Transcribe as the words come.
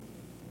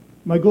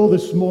My goal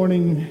this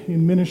morning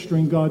in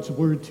ministering God's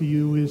Word to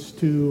you is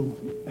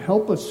to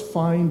help us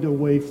find a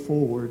way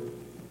forward.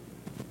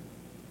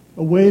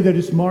 A way that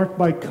is marked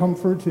by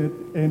comfort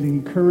and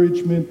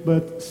encouragement,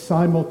 but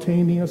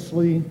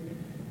simultaneously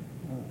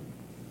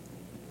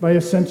by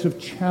a sense of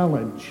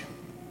challenge.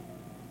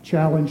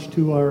 Challenge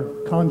to our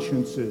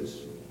consciences.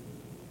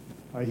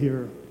 I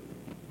hear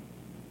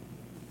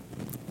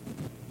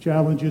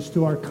challenges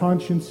to our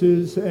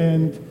consciences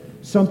and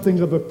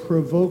something of a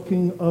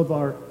provoking of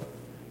our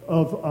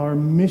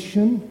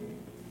mission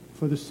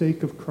for the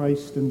sake of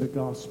Christ and the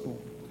gospel.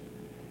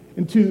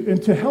 And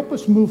to help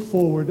us move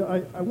forward,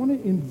 I want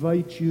to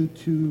invite you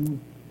to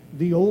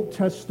the Old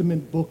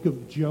Testament book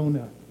of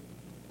Jonah.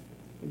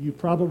 You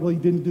probably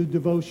didn't do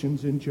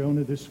devotions in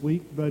Jonah this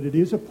week, but it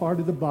is a part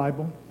of the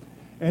Bible,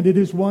 and it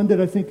is one that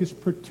I think is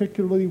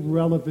particularly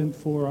relevant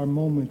for our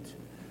moment.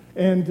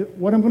 And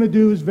what I'm going to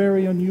do is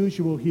very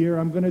unusual here.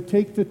 I'm going to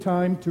take the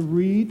time to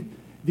read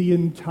the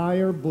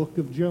entire book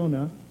of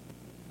Jonah,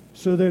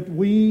 so that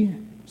we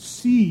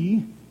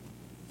see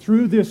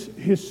through this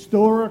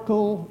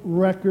historical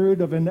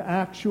record of an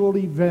actual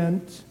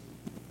event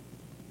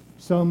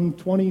some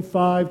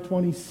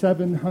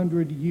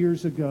 2,700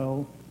 years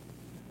ago,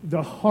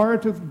 the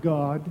heart of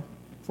God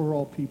for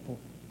all people.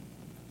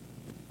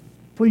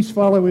 Please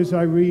follow as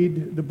I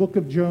read the book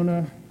of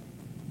Jonah,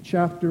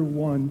 chapter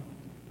 1.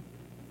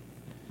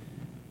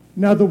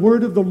 Now the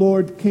word of the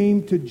Lord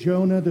came to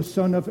Jonah, the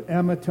son of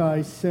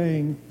Amittai,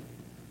 saying,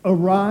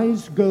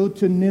 Arise, go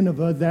to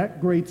Nineveh, that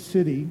great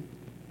city,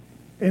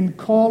 and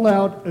call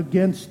out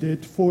against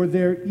it, for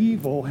their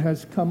evil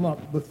has come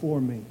up before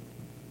me.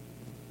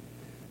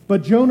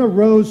 But Jonah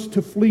rose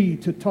to flee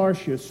to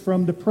Tarshish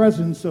from the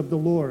presence of the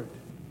Lord.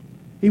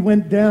 He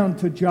went down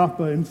to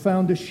Joppa and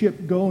found a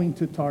ship going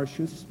to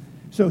Tarshish.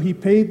 So he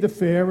paid the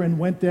fare and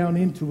went down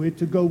into it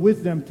to go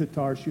with them to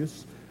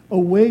Tarshish,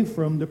 away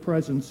from the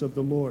presence of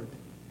the Lord.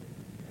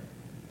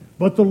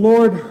 But the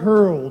Lord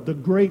hurled a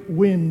great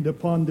wind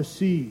upon the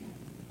sea,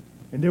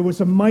 and there was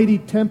a mighty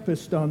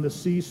tempest on the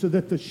sea, so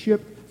that the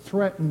ship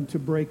threatened to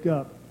break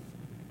up.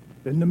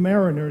 Then the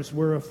mariners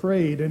were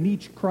afraid, and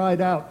each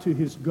cried out to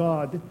his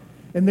God,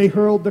 and they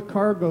hurled the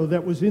cargo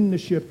that was in the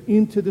ship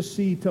into the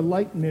sea to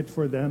lighten it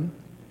for them.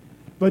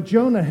 But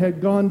Jonah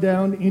had gone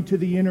down into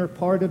the inner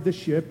part of the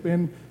ship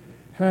and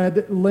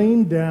had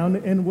lain down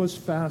and was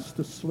fast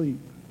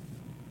asleep.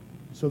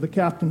 So the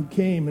captain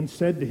came and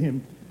said to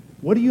him,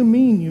 What do you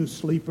mean, you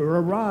sleeper?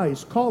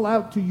 Arise, call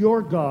out to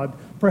your God.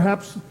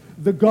 Perhaps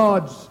the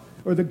gods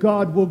or the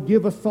God will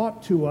give a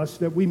thought to us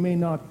that we may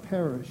not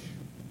perish.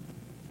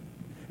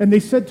 And they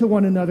said to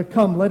one another,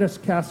 Come, let us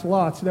cast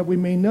lots, that we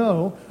may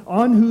know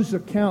on whose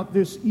account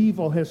this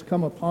evil has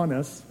come upon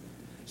us.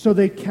 So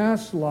they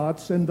cast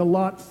lots, and the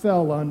lot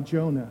fell on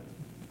Jonah.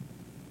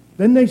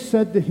 Then they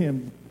said to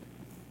him,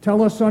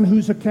 Tell us on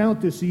whose account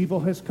this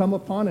evil has come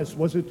upon us.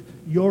 Was it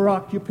your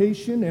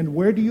occupation? And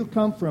where do you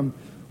come from?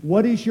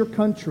 What is your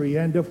country,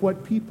 and of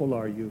what people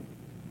are you?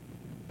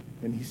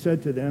 And he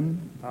said to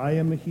them, I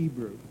am a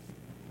Hebrew,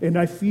 and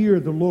I fear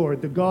the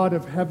Lord, the God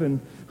of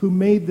heaven, who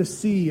made the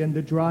sea and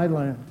the dry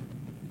land.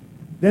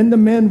 Then the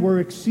men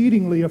were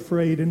exceedingly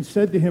afraid and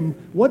said to him,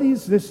 What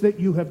is this that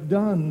you have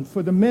done?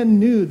 For the men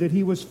knew that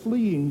he was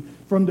fleeing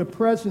from the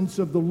presence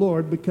of the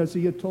Lord, because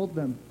he had told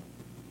them.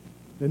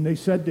 Then they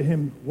said to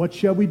him, What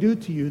shall we do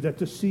to you, that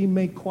the sea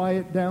may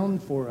quiet down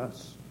for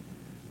us?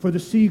 For the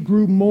sea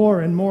grew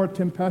more and more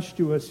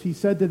tempestuous. He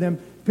said to them,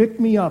 Pick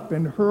me up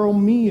and hurl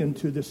me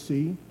into the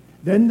sea.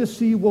 Then the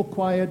sea will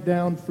quiet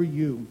down for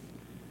you.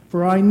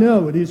 For I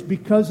know it is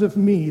because of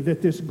me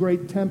that this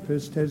great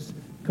tempest has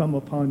come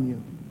upon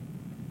you.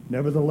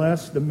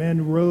 Nevertheless, the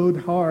men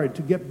rowed hard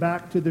to get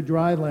back to the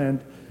dry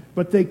land,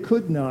 but they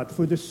could not,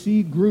 for the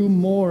sea grew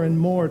more and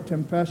more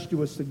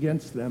tempestuous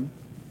against them.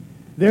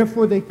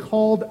 Therefore they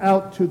called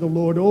out to the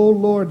Lord, O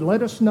Lord,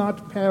 let us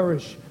not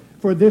perish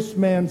for this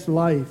man's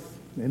life,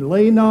 and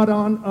lay not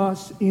on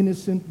us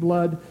innocent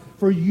blood,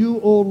 for you,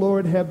 O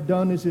Lord, have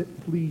done as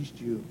it pleased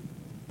you.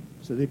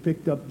 So they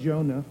picked up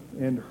Jonah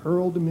and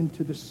hurled him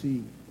into the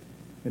sea,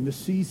 and the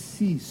sea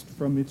ceased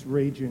from its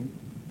raging.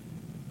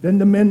 Then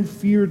the men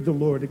feared the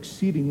Lord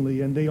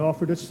exceedingly, and they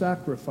offered a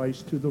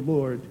sacrifice to the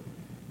Lord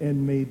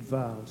and made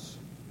vows.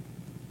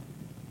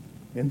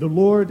 And the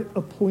Lord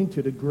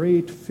appointed a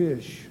great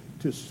fish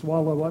to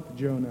swallow up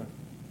Jonah.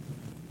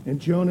 And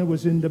Jonah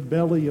was in the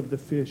belly of the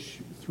fish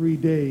 3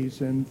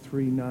 days and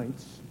 3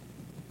 nights.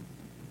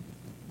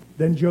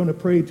 Then Jonah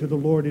prayed to the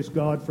Lord his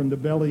God from the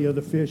belly of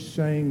the fish,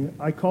 saying,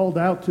 I called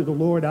out to the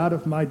Lord out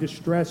of my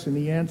distress, and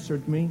he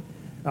answered me.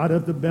 Out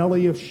of the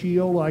belly of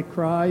Sheol I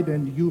cried,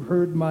 and you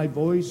heard my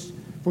voice.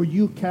 For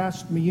you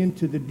cast me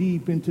into the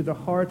deep, into the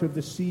heart of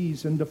the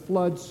seas, and the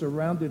floods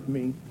surrounded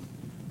me.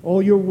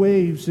 All your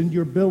waves and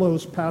your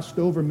billows passed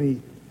over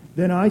me.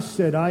 Then I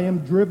said, I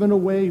am driven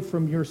away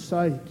from your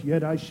sight,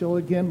 yet I shall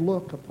again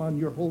look upon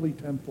your holy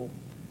temple.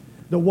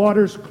 The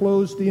waters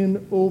closed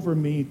in over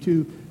me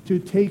to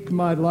take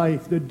my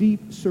life. The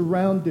deep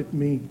surrounded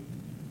me.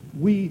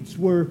 Weeds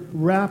were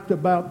wrapped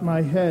about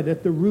my head.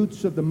 At the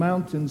roots of the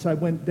mountains I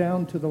went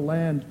down to the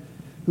land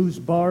whose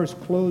bars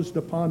closed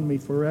upon me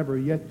forever.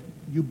 Yet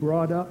you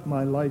brought up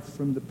my life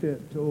from the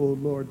pit, O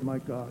Lord my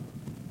God.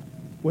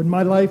 When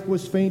my life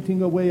was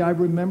fainting away, I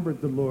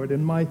remembered the Lord,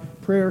 and my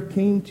prayer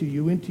came to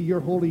you into your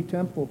holy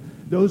temple.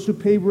 Those who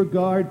pay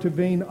regard to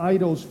vain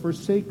idols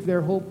forsake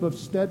their hope of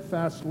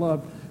steadfast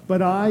love.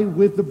 But I,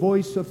 with the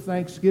voice of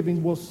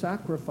thanksgiving, will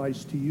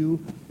sacrifice to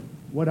you.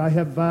 What I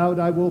have vowed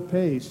I will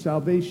pay.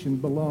 Salvation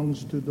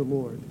belongs to the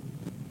Lord.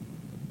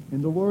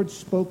 And the Lord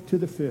spoke to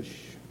the fish,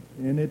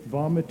 and it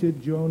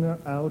vomited Jonah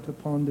out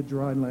upon the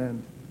dry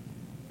land.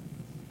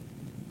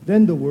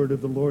 Then the word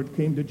of the Lord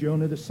came to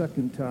Jonah the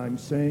second time,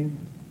 saying,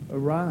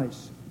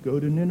 Arise, go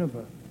to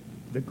Nineveh,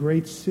 the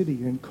great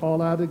city, and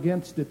call out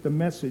against it the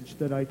message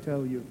that I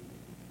tell you.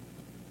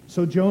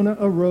 So Jonah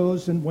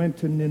arose and went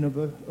to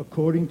Nineveh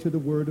according to the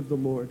word of the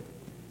Lord.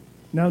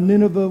 Now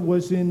Nineveh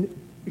was an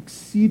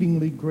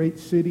exceedingly great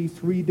city,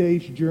 3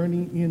 days'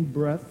 journey in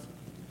breadth.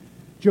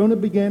 Jonah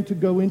began to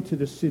go into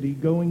the city,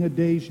 going a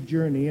day's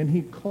journey, and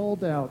he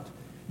called out,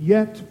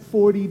 Yet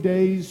 40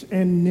 days,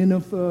 and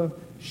Nineveh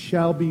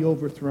shall be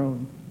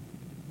overthrown.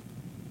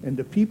 And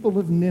the people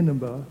of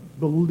Nineveh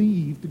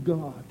believed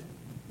God.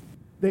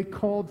 They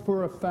called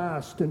for a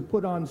fast and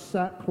put on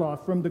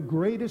sackcloth, from the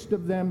greatest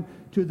of them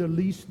to the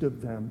least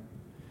of them.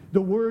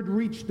 The word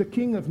reached the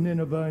king of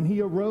Nineveh, and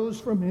he arose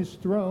from his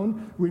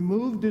throne,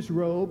 removed his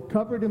robe,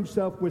 covered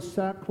himself with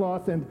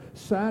sackcloth, and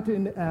sat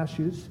in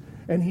ashes.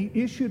 And he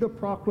issued a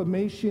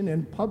proclamation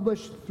and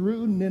published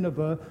through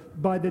Nineveh,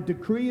 by the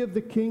decree of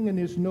the king and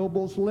his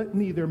nobles, let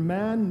neither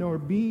man nor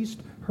beast,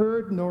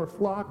 herd nor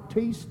flock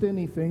taste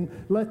anything.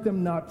 Let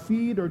them not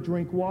feed or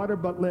drink water,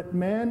 but let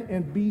man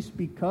and beast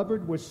be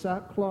covered with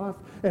sackcloth,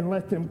 and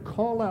let them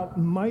call out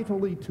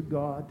mightily to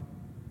God.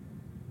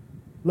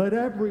 Let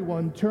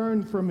everyone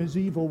turn from his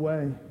evil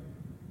way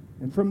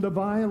and from the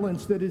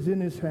violence that is in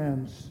his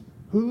hands.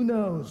 Who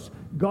knows?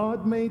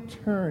 God may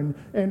turn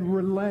and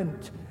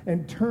relent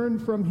and turn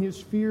from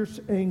his fierce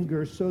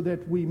anger, so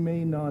that we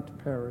may not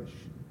perish.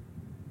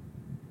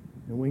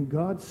 And when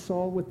God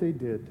saw what they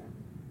did,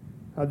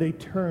 how they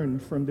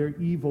turned from their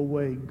evil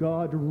way,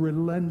 God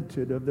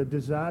relented of the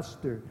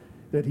disaster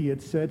that he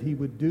had said he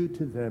would do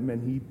to them,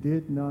 and he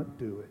did not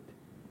do it.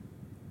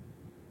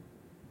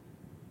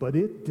 But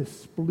it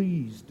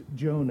displeased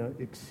Jonah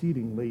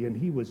exceedingly, and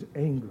he was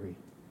angry.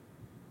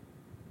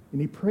 And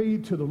he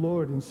prayed to the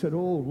Lord and said, Oh,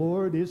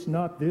 Lord, is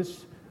not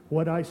this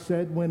what I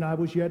said when I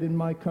was yet in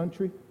my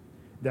country?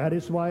 That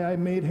is why I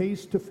made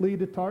haste to flee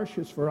to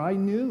Tarshish, for I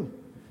knew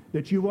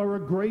that you are a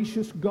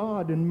gracious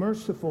God and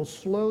merciful,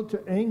 slow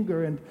to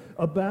anger, and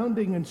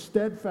abounding in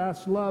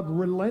steadfast love,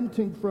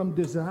 relenting from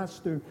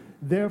disaster.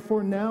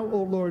 Therefore now,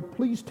 O Lord,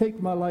 please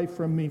take my life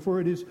from me,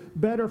 for it is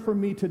better for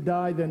me to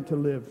die than to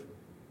live.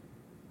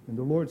 And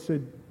the Lord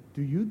said,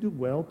 Do you do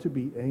well to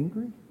be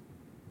angry?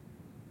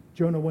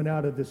 Jonah went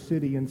out of the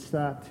city and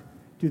sat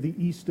to the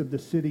east of the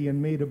city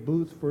and made a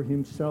booth for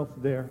himself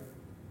there.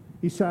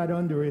 He sat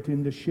under it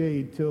in the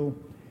shade till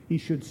he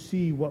should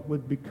see what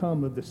would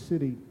become of the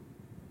city.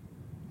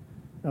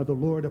 Now the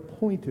Lord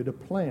appointed a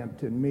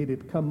plant and made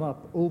it come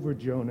up over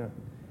Jonah,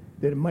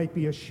 that it might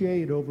be a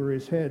shade over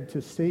his head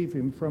to save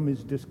him from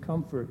his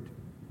discomfort.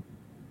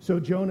 So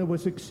Jonah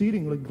was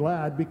exceedingly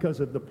glad because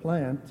of the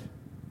plant.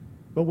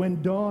 But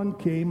when dawn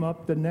came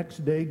up the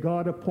next day,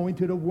 God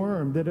appointed a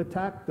worm that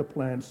attacked the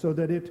plant so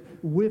that it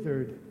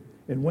withered.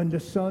 And when the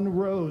sun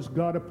rose,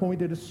 God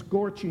appointed a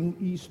scorching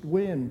east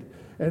wind,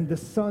 and the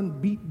sun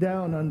beat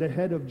down on the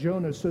head of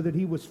Jonah so that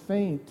he was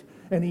faint.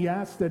 And he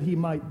asked that he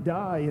might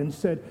die, and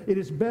said, It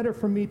is better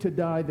for me to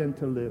die than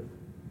to live.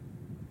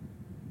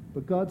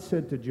 But God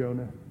said to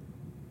Jonah,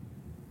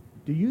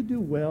 Do you do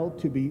well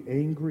to be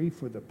angry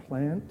for the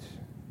plant?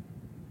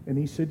 And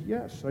he said,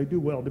 Yes, I do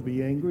well to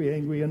be angry,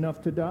 angry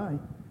enough to die.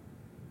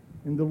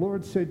 And the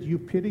Lord said, You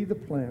pity the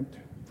plant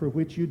for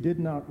which you did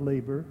not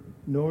labor,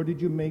 nor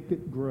did you make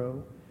it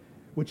grow,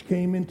 which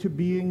came into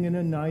being in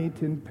a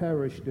night and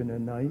perished in a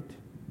night.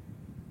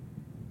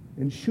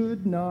 And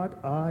should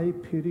not I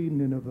pity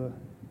Nineveh,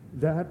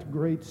 that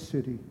great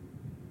city,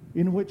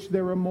 in which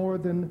there are more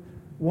than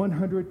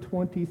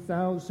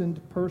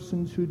 120,000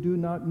 persons who do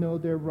not know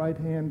their right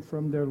hand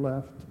from their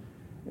left,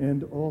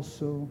 and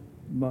also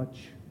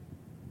much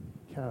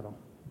cattle?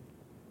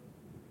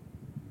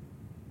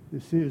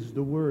 This is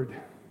the word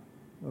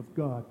of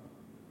God.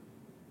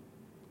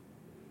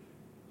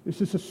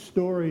 This is a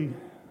story,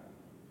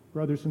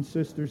 brothers and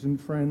sisters and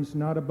friends,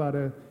 not about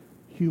a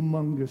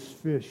humongous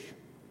fish.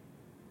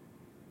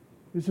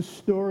 It's a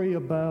story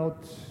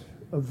about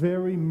a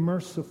very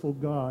merciful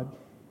God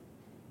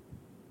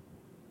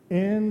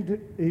and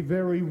a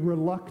very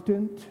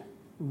reluctant,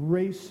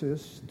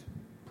 racist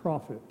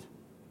prophet.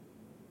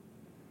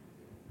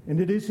 And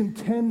it is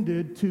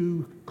intended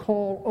to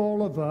call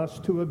all of us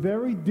to a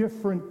very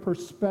different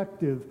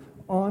perspective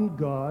on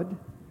God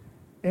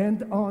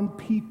and on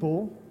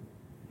people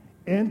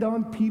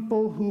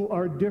who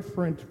are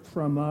different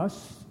from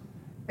us,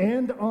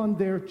 and on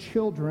their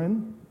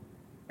children,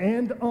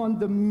 and on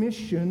the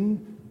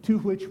mission to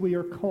which we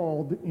are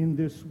called in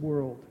this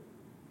world.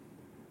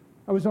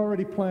 I was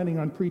already planning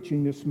on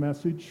preaching this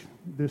message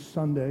this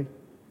Sunday.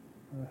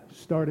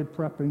 Started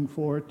prepping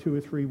for it 2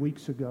 or 3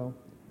 weeks ago.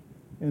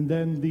 And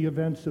then the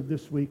events of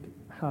this week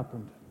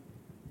happened.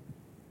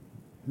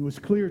 It was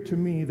clear to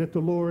me that the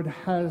Lord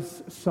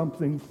has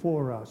something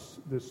for us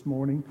this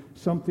morning,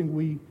 something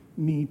we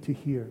need to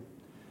hear.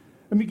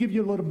 Let me give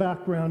you a little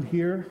background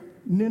here.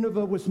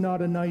 Nineveh was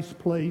not a nice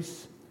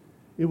place.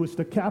 It was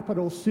the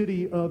capital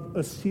city of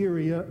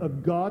Assyria, a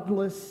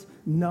godless,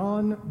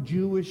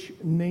 non-Jewish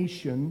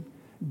nation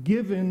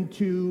given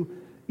to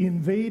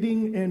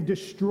invading and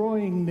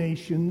destroying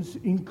nations,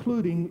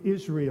 including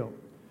Israel.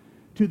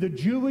 To the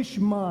Jewish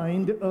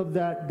mind of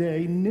that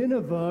day,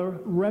 Nineveh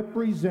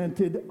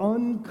represented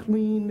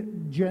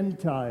unclean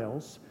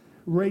Gentiles,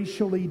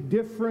 racially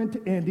different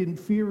and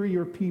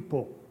inferior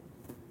people.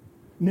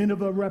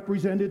 Nineveh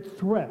represented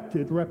threat,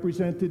 it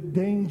represented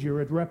danger,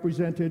 it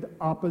represented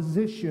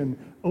opposition,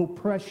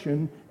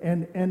 oppression,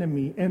 and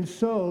enemy. And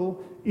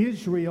so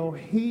Israel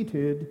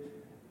hated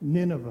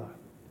Nineveh.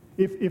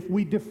 If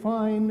we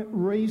define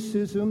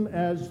racism,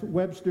 as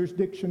Webster's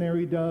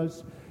dictionary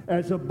does,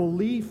 as a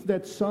belief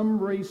that some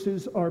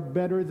races are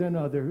better than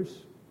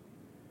others,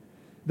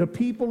 the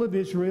people of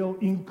Israel,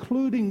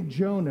 including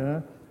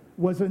Jonah,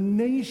 was a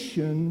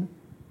nation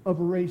of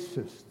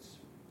racists.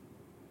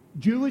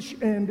 Jewish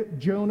and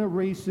Jonah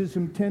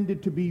racism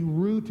tended to be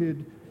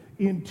rooted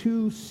in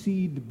two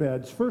seed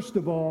beds. First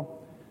of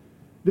all,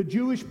 the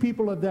Jewish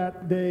people of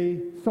that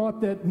day thought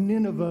that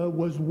Nineveh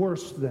was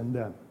worse than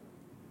them.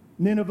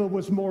 Nineveh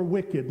was more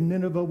wicked.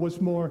 Nineveh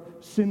was more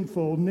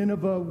sinful.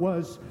 Nineveh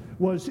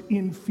was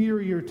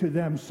inferior to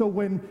them. So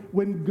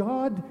when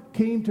God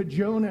came to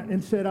Jonah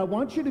and said, I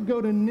want you to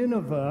go to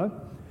Nineveh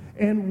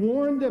and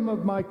warn them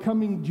of my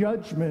coming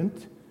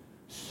judgment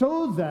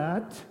so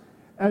that,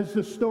 as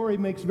the story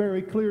makes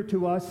very clear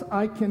to us,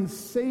 I can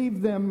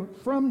save them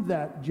from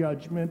that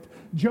judgment,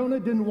 Jonah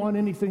didn't want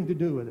anything to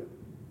do with it.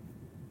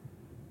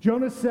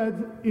 Jonah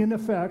said, in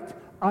effect,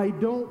 I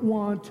don't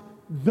want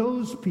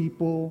those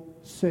people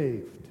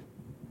saved.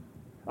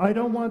 I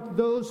don't want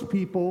those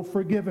people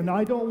forgiven.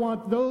 I don't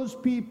want those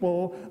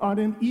people on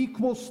an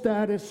equal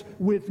status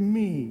with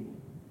me.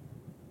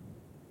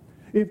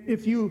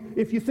 If you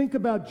think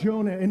about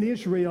Jonah and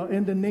Israel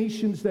and the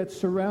nations that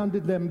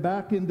surrounded them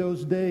back in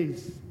those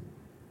days,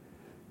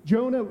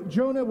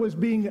 Jonah was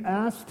being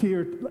asked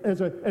here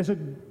as a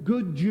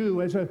good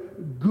Jew, as a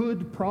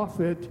good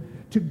prophet,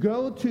 to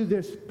go to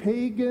this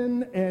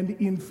pagan and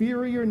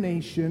inferior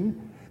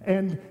nation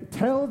and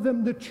tell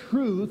them the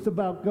truth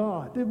about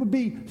God. It would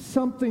be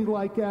something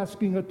like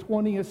asking a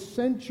 20th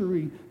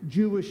century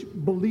Jewish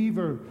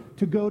believer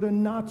to go to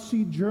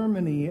Nazi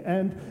Germany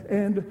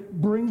and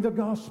bring the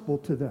gospel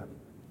to them.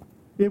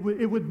 It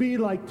would be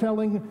like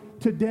telling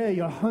today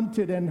a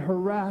hunted and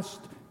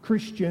harassed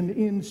Christian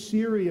in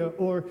Syria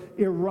or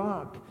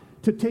Iraq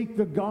to take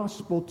the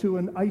gospel to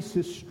an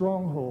ISIS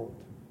stronghold.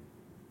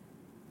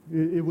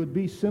 It would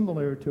be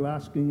similar to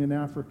asking an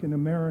African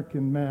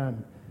American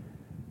man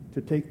to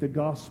take the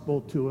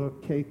gospel to a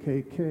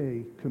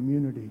KKK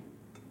community.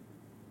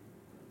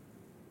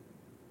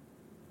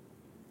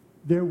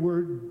 There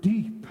were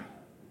deep,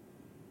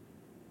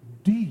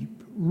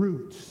 deep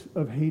roots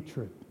of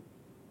hatred,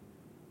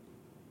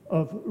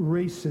 of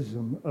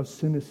racism, of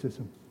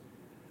cynicism.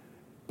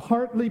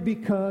 Partly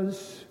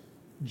because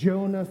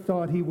Jonah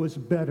thought he was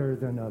better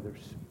than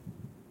others,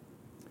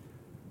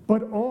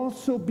 but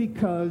also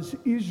because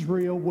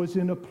Israel was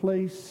in a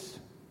place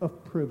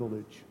of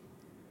privilege.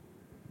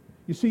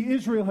 You see,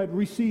 Israel had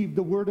received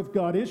the word of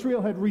God.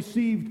 Israel had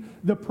received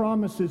the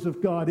promises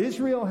of God.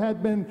 Israel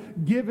had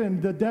been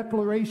given the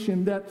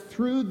declaration that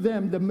through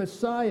them, the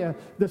Messiah,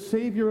 the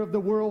Savior of the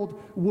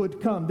world, would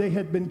come. They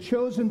had been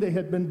chosen, they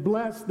had been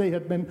blessed, they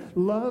had been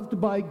loved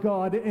by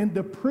God, and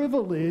the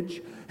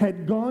privilege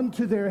had gone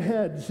to their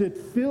heads. It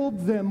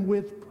filled them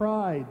with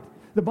pride.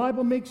 The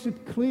Bible makes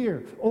it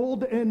clear,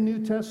 Old and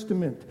New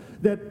Testament,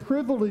 that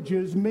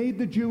privileges made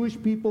the Jewish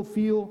people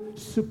feel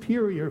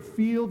superior,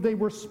 feel they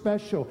were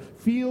special,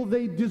 feel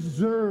they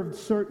deserved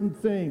certain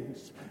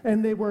things,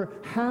 and they were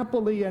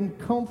happily and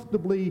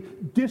comfortably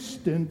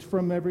distant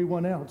from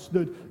everyone else.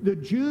 The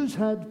Jews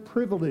had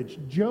privilege.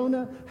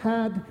 Jonah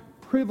had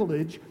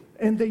privilege,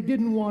 and they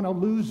didn't want to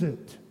lose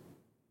it.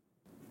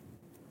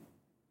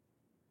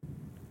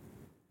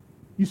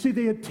 You see,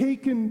 they had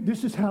taken,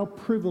 this is how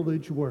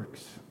privilege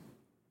works.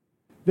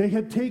 They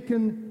had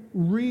taken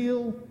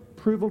real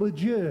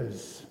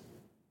privileges.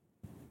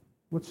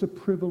 What's a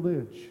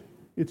privilege?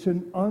 It's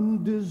an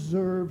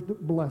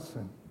undeserved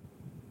blessing,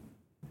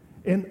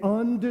 an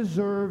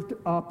undeserved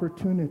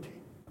opportunity.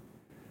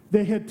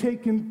 They had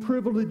taken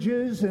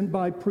privileges and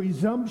by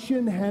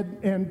presumption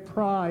and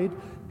pride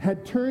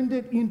had turned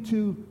it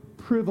into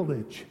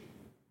privilege,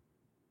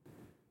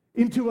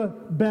 into a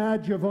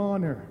badge of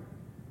honor,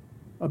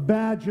 a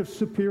badge of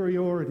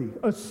superiority,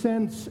 a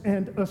sense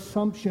and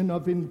assumption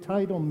of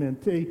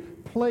entitlement, a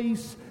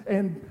place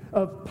and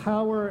of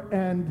power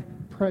and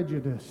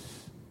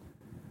prejudice.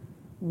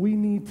 we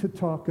need to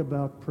talk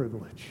about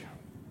privilege.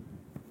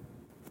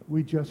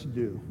 We just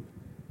do.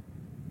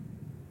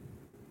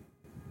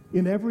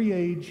 In every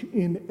age,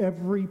 in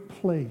every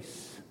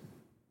place,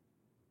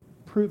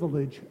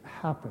 privilege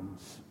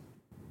happens.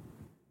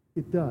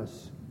 It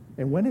does.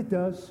 And when it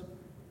does,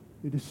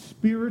 it is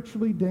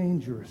spiritually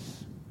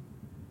dangerous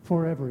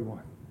for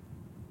everyone.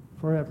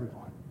 For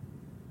everyone.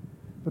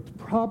 But the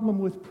problem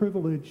with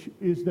privilege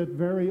is that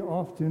very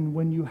often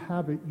when you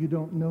have it, you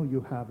don't know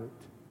you have it.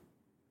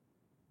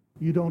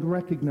 You don't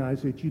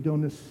recognize it. You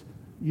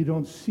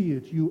don't see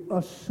it. You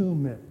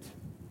assume it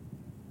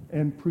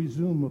and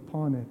presume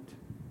upon it.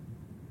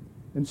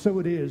 And so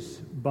it is,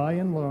 by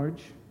and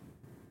large.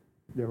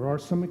 There are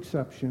some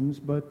exceptions,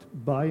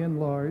 but by and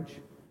large,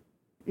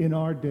 in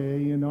our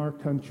day, in our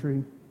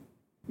country,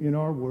 in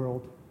our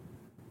world,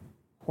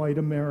 white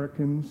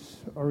Americans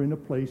are in a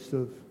place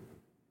of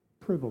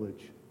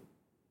privilege.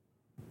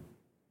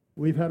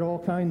 We've had all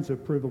kinds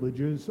of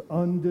privileges,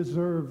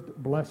 undeserved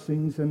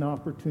blessings and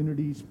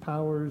opportunities,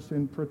 powers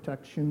and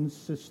protections,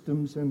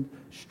 systems and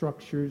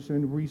structures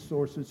and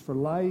resources for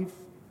life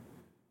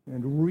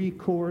and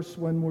recourse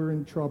when we're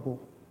in trouble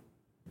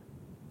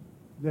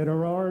that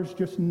are ours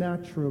just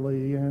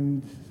naturally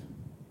and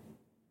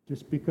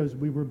just because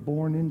we were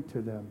born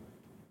into them,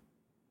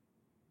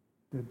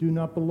 that do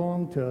not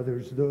belong to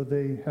others, though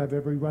they have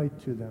every right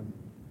to them,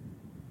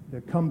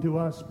 that come to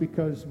us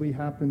because we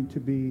happen to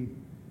be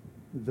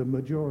the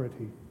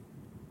majority.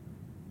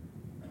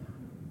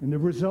 And the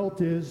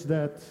result is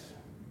that,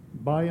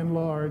 by and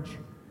large,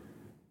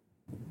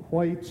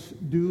 whites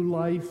do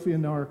life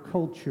in our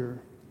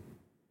culture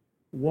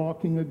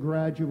walking a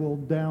gradual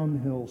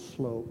downhill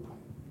slope,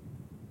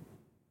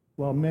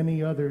 while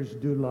many others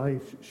do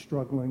life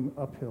struggling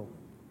uphill,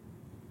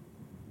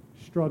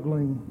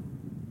 struggling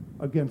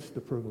against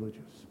the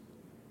privileges.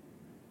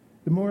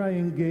 The more I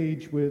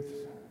engage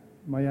with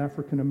my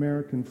African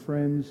American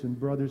friends and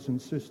brothers and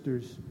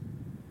sisters,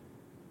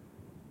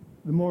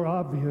 the more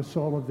obvious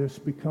all of this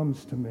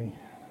becomes to me.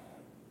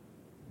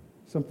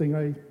 Something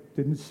I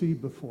didn't see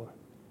before.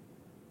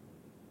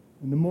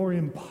 And the more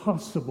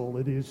impossible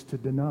it is to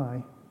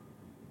deny.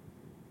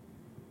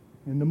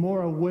 And the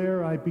more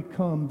aware I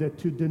become that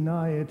to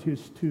deny it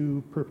is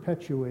to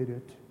perpetuate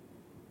it.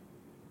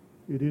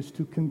 It is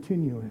to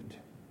continue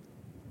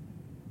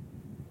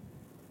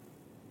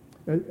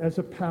it. As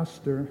a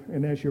pastor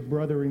and as your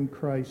brother in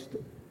Christ,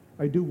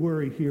 I do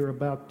worry here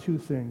about two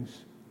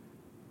things.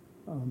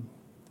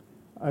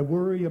 I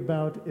worry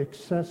about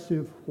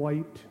excessive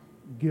white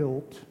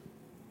guilt,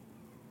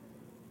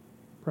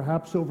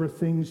 perhaps over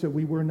things that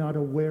we were not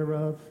aware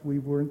of, we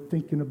weren't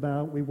thinking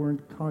about, we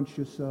weren't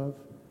conscious of,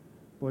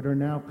 but are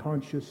now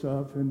conscious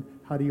of, and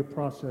how do you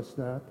process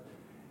that?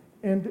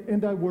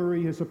 And I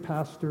worry as a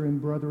pastor and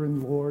brother in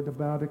the Lord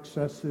about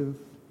excessive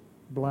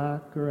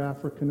Black or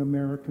African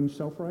American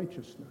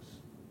self-righteousness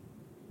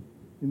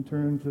in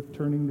terms of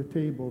turning the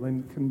table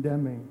and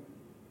condemning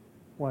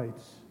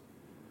whites.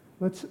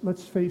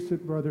 Let's face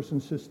it, brothers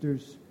and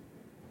sisters,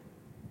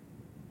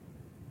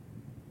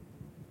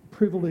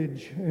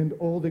 privilege and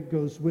all that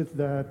goes with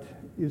that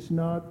is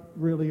not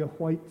really a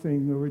white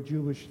thing or a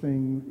Jewish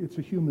thing. It's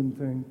a human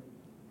thing.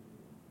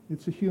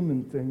 It's a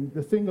human thing.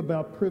 The thing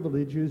about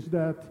privilege is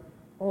that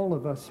all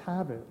of us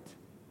have it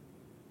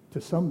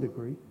to some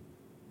degree.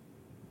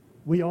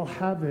 We all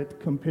have it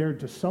compared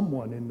to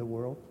someone in the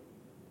world.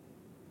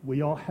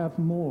 We all have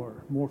more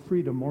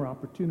freedom, more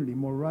opportunity,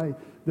 more right.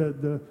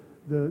 The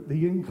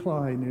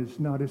incline is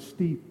not as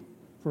steep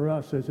for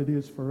us as it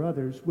is for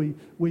others.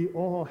 We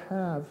all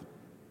have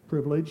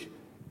privilege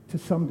to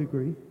some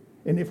degree.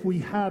 And if we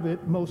have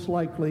it, most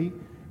likely,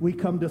 we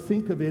come to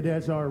think of it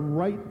as our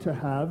right to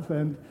have,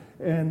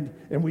 and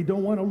we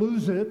don't want to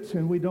lose it,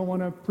 and we don't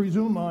want to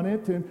presume on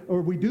it,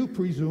 or we do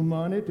presume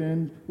on it,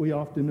 and we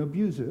often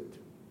abuse it.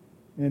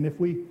 And if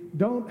we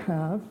don't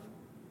have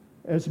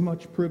as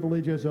much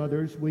privilege as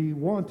others, we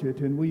want it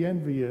and we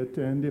envy it.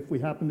 And if we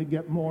happen to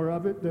get more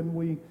of it, then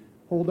we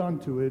hold on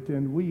to it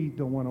and we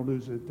don't want to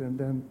lose it. And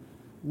then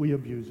we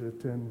abuse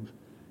it. And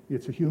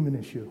it's a human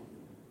issue.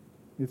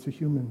 It's a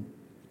human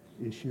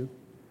issue.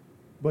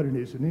 But it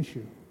is an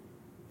issue.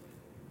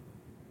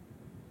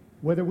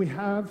 Whether we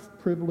have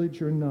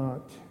privilege or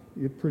not,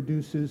 it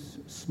produces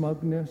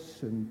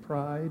smugness and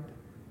pride,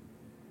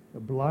 a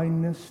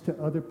blindness to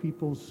other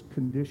people's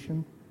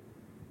condition,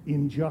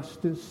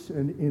 injustice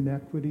and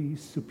inequity,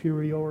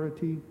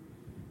 superiority,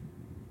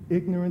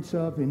 ignorance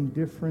of,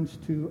 indifference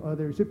to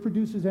others. It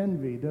produces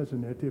envy,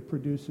 doesn't it? It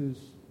produces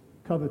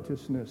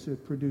covetousness.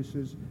 It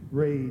produces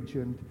rage,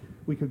 and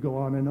we could go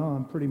on and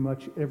on. Pretty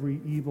much every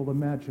evil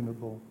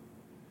imaginable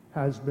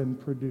has been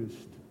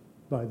produced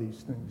by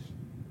these things.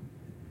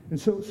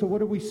 And so what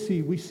do we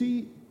see? We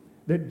see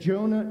that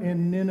Jonah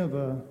and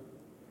Nineveh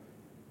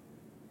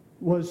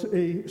was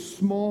a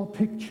small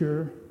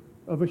picture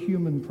of a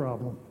human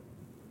problem.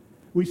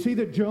 We see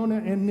that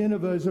Jonah and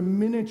Nineveh is a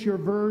miniature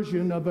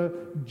version of a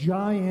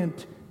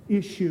giant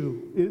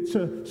issue. It's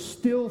a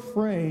still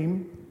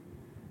frame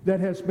that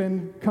has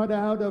been cut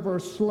out of or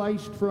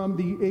sliced from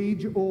the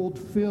age-old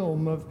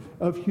film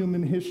of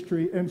human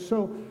history. And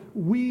so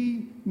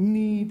we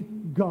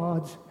need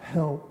God's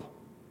help.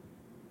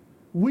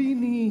 We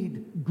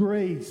need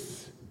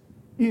grace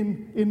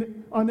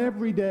on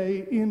every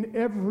day, in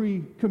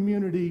every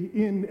community,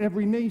 in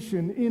every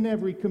nation, in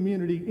every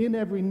community, in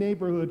every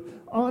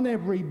neighborhood, on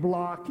every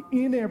block,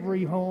 in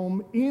every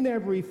home, in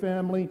every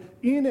family,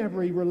 in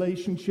every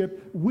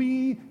relationship.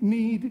 We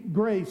need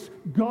grace.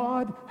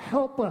 God,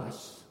 help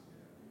us.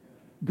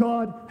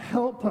 God,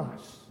 help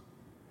us.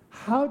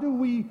 How do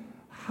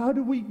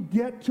we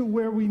get to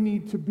where we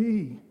need to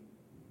be?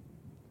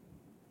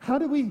 How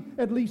do we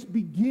at least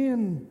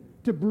begin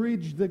to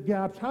bridge the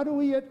gaps? How do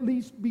we at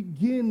least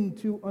begin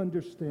to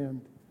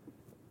understand?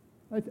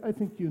 I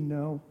think you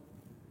know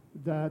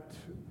that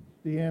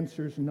the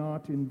answer is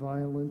not in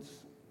violence.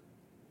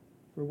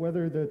 For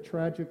whether the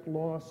tragic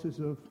losses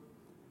of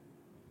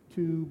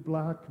 2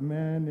 black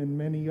men and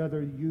many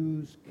other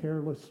youths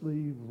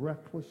carelessly,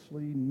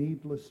 recklessly,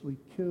 needlessly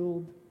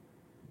killed,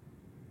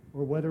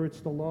 or whether it's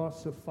the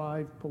loss of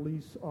 5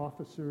 police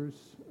officers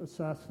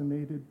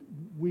assassinated,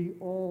 we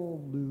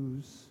all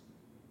lose.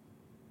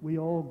 We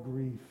all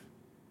grieve.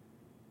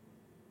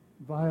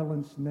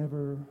 Violence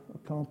never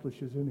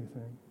accomplishes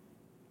anything.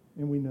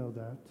 And we know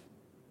that.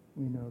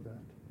 We know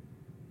that.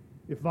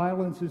 If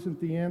violence isn't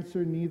the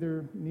answer,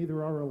 neither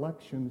are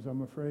elections,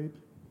 I'm afraid.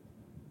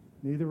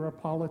 Neither are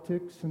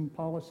politics and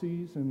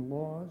policies and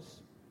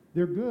laws.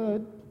 They're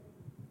good.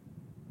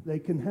 They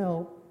can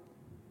help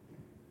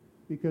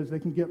because they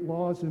can get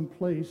laws in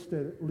place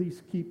that at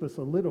least keep us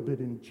a little bit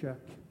in check.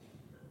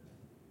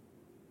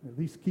 At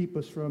least keep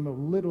us from a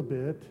little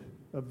bit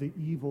of the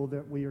evil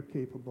that we are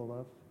capable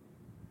of.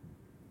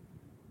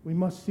 We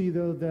must see,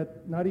 though,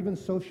 that not even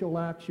social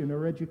action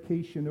or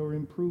education or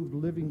improved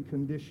living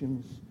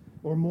conditions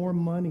or more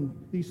money,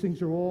 these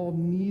things are all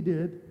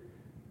needed,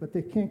 but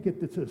they can't get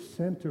to the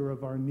center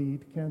of our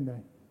need, can they?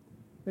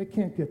 They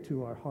can't get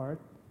to our heart.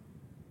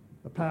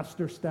 A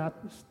pastor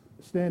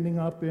standing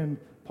up and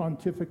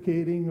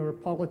pontificating, or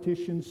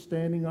politicians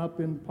standing up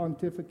and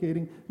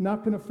pontificating,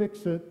 not going to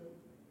fix it.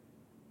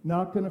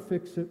 Not going to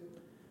fix it.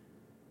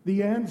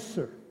 The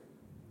answer,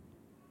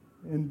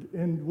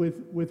 and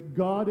with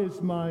God as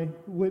my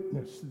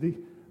witness,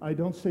 I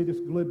don't say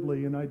this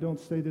glibly and I don't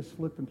say this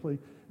flippantly,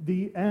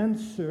 the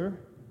answer,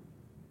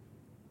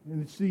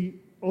 and it's the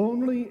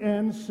only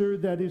answer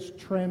that is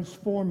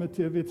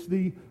transformative, it's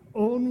the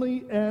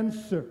only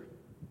answer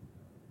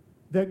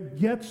that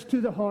gets to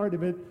the heart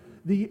of it,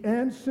 the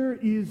answer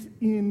is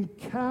in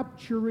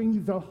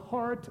capturing the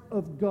heart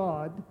of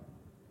God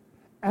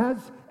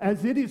as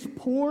it is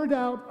poured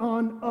out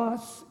on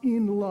us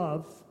in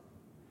love,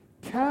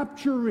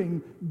 capturing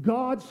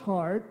God's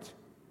heart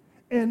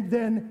and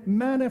then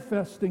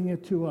manifesting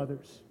it to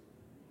others.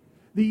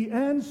 The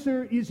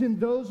answer is in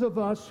those of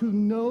us who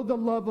know the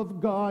love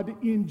of God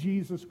in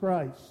Jesus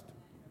Christ.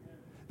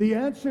 The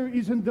answer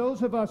is in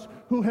those of us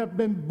who have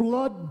been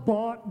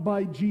blood-bought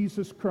by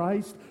Jesus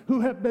Christ,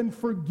 who have been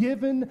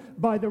forgiven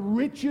by the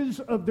riches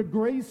of the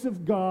grace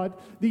of God.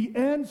 The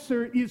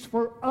answer is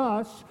for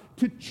us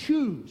to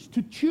choose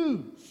to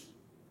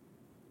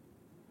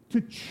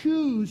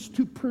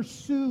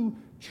pursue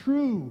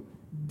true,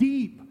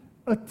 deep,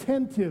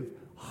 attentive,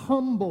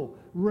 humble,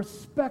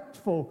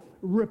 respectful,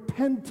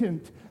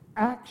 repentant,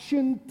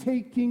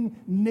 action-taking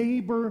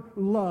neighbor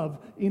love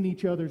in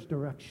each other's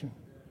direction.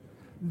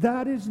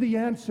 That is the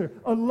answer.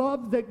 A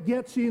love that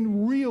gets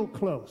in real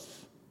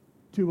close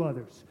to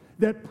others,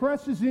 that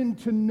presses in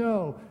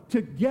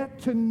to get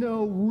to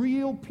know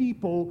real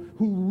people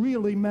who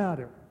really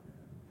matter.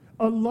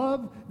 A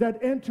love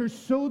that enters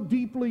so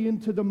deeply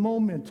into the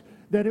moment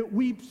that it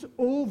weeps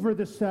over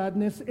the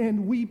sadness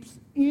and weeps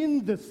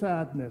in the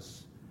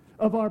sadness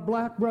of our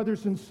black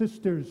brothers and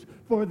sisters,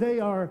 for they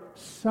are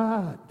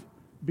sad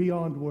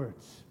beyond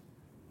words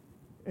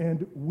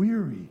and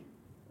weary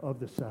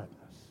of the sadness.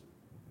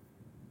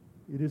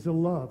 It is a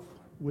love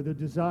with a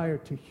desire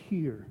to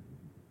hear,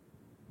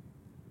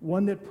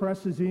 one that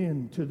presses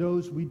in to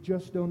those we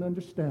just don't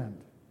understand,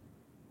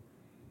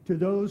 to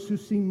those who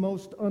seem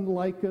most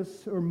unlike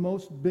us or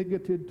most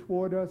bigoted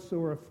toward us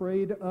or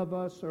afraid of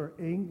us or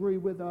angry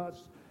with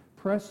us,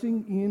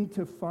 pressing in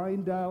to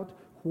find out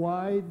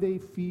why they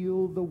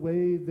feel the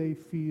way they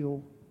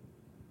feel.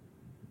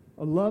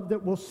 A love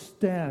that will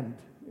stand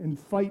and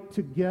fight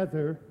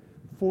together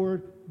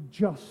for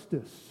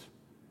justice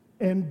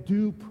and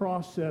due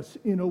process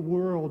in a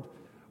world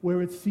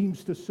where it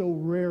seems to so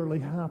rarely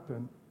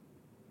happen.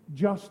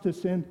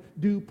 Justice and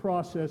due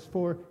process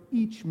for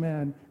each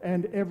man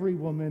and every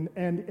woman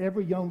and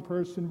every young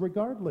person,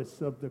 regardless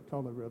of the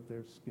color of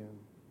their skin.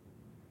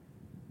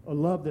 A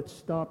love that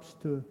stops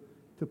to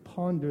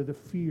ponder the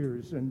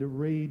fears and the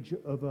rage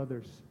of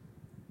others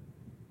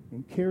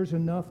and cares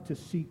enough to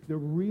seek the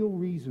real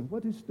reason.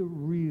 What is the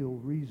real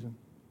reason?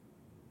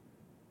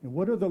 And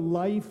what are the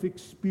life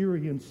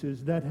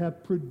experiences that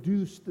have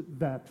produced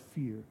that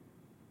fear,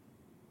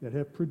 that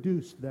have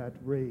produced that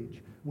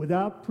rage?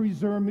 Without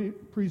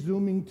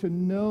presuming to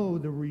know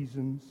the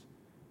reasons,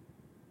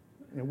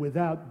 and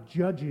without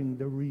judging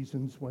the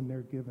reasons when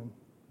they're given.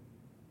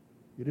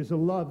 It is a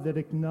love that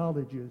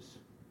acknowledges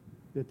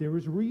that there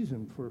is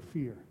reason for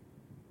fear.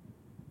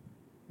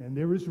 And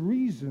there is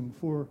reason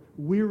for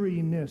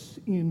weariness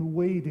in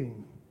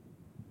waiting.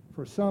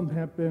 For some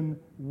have been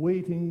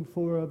waiting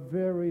for a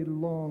very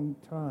long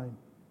time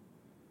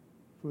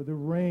for the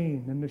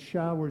rain and the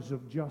showers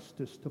of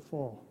justice to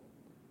fall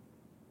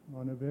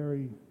on a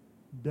very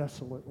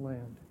desolate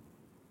land.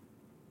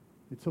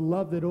 It's a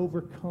love that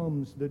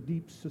overcomes the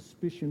deep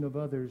suspicion of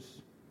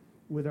others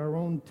with our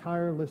own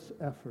tireless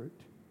effort,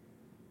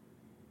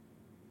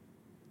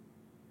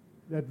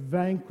 that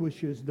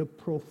vanquishes the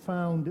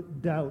profound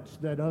doubts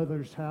that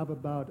others have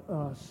about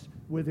us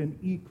with an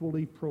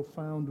equally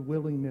profound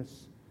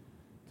willingness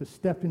to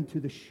step into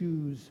the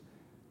shoes,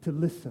 to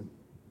listen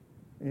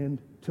and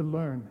to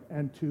learn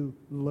and to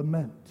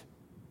lament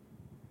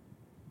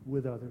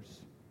with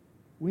others.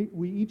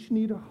 We each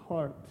need a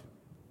heart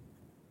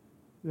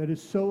that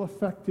is so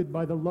affected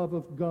by the love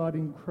of God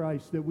in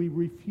Christ that we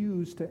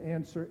refuse to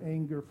answer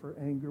anger for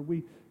anger.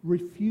 We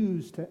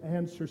refuse to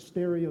answer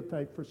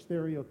stereotype for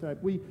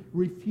stereotype. We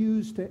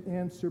refuse to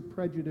answer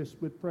prejudice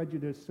with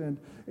prejudice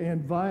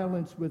and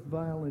violence with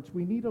violence.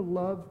 We need a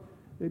love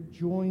that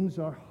joins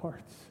our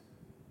hearts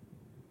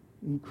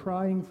in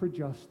crying for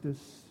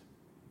justice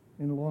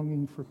and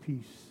longing for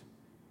peace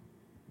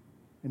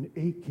and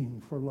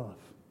aching for love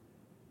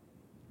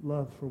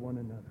for one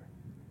another.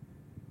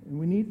 And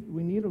we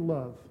need a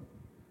love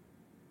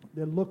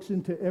that looks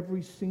into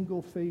every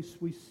single face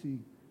we see.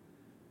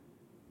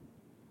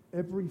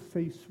 Every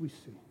face we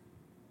see.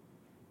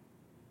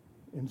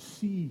 And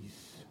sees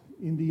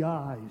in the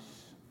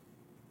eyes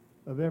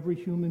of every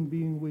human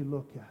being we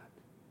look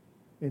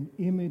at an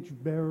image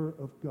bearer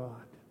of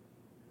God,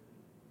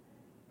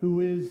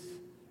 who is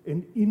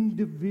an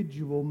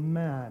individual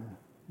man,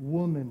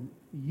 woman,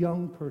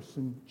 young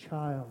person,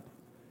 child,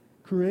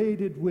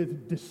 created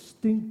with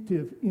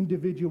distinctive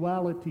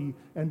individuality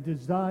and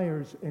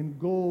desires and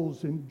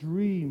goals and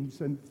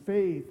dreams and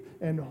faith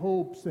and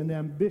hopes and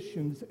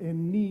ambitions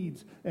and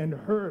needs and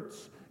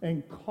hurts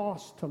and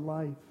cost to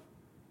life.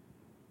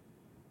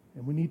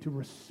 And we need to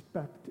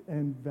respect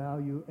and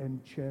value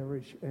and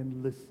cherish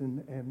and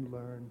listen and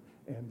learn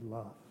and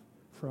love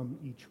from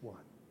each one.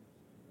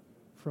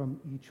 From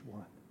each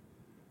one.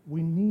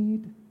 We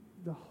need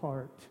the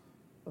heart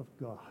of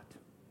God.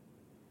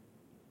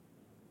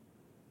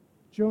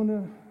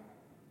 Jonah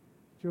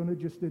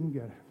just didn't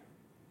get it.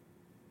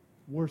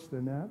 Worse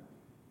than that.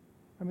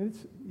 I mean,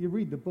 you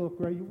read the book,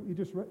 right? You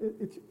just read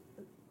it's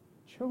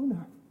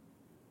Jonah.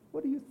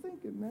 What are you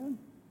thinking, man?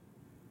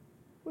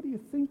 What are you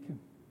thinking?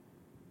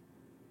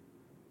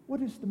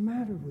 What is the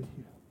matter with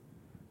you?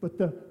 But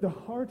the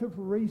heart of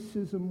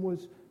racism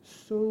was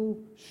so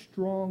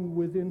strong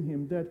within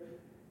him that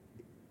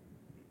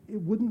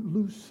it wouldn't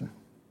loosen.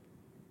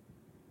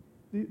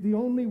 The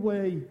only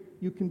way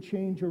you can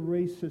change a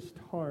racist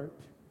heart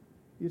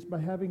is by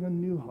having a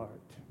new heart.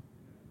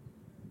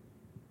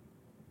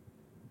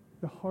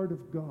 The heart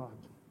of God.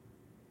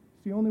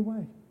 It's the only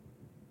way.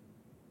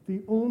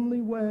 The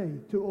only way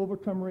to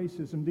overcome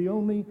racism, the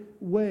only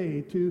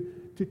way to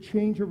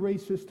change a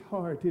racist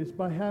heart is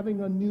by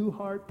having a new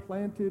heart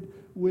planted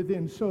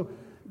within. So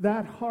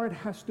that heart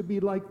has to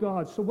be like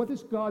God. So what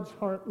is God's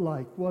heart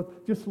like? Well,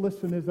 just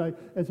listen as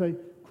I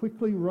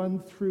quickly run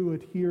through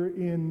it here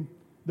in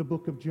the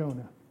book of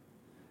Jonah.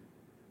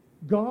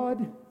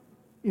 God,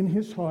 in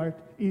his heart,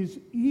 is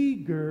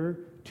eager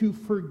to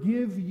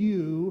forgive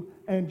you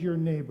and your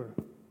neighbor.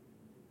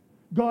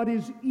 God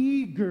is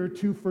eager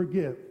to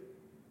forgive.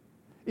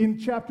 In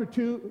chapter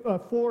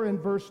 4 and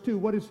verse 2,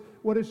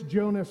 what does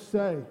Jonah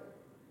say?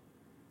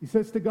 He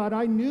says to God,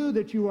 I knew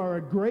that you are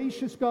a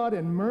gracious God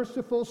and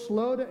merciful,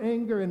 slow to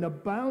anger and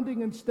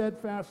abounding in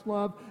steadfast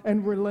love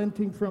and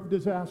relenting from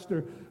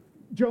disaster.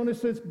 Jonah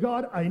says,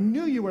 God, I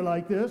knew you were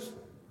like this.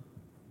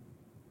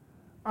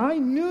 I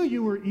knew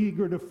you were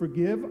eager to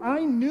forgive.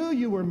 I knew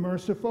you were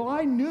merciful.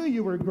 I knew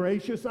you were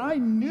gracious. I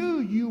knew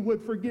you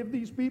would forgive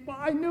these people.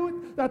 I knew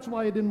it. That's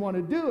why I didn't want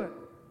to do it.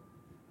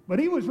 But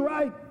he was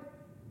right.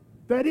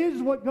 That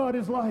is what God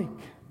is like.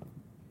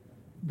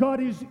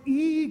 God is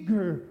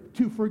eager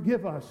to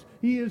forgive us.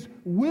 He is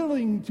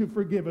willing to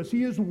forgive us.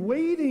 He is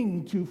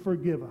waiting to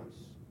forgive us.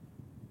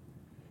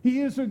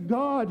 He is a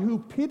God who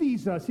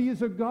pities us. He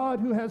is a God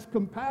who has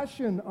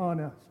compassion on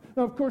us.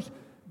 Now, of course,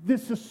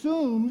 this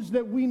assumes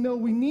that we know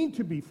we need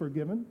to be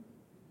forgiven.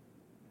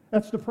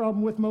 That's the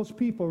problem with most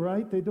people,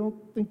 right? They don't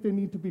think they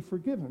need to be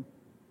forgiven.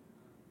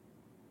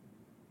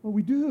 Well,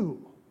 we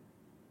do.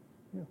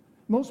 Yeah.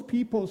 Most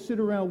people sit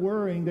around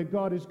worrying that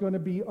God is going to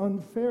be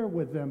unfair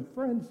with them.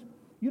 Friends,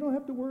 you don't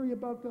have to worry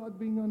about God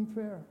being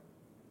unfair.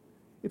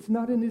 It's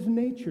not in his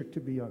nature to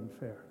be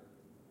unfair.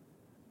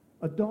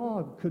 A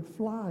dog could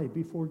fly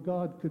before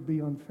God could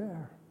be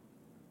unfair.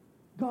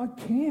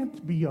 God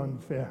can't be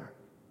unfair.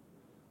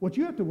 What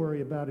you have to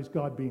worry about is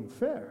God being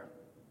fair.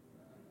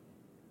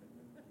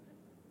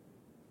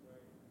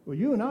 What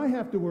you and I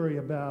have to worry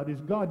about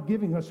is God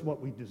giving us what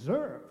we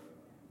deserve.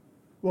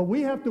 What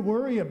we have to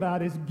worry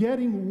about is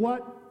getting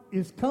what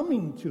is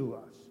coming to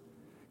us.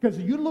 Because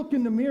you look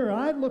in the mirror,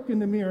 I look in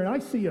the mirror, and I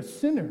see a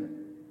sinner.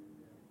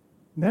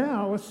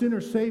 Now, a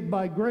sinner saved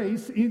by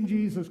grace in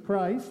Jesus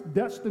Christ,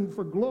 destined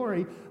for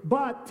glory.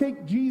 But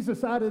take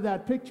Jesus out of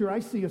that picture, I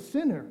see a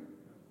sinner.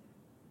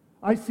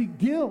 I see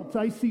guilt.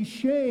 I see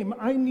shame.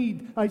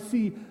 I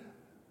see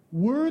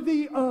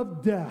worthy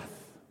of death.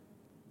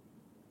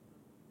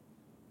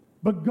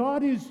 But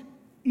God is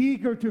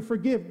eager to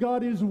forgive.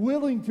 God is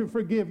willing to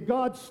forgive.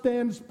 God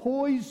stands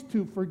poised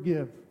to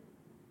forgive.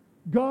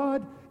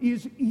 God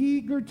is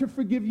eager to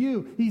forgive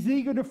you. He's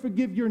eager to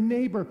forgive your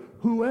neighbor,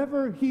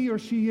 whoever he or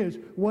she is,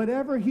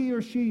 whatever he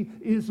or she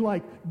is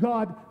like.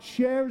 God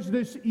shares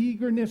this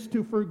eagerness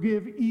to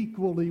forgive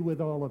equally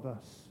with all of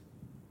us.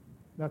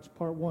 That's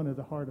part one of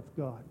the heart of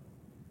God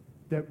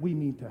that we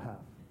need to have.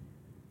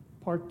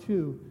 Part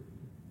two,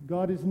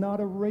 God is not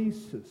a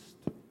racist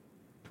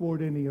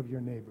toward any of your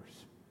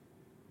neighbors.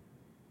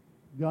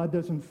 God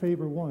doesn't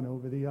favor one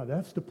over the other.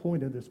 That's the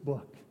point of this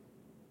book.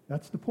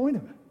 That's the point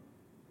of it.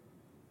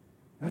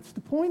 That's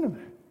the point of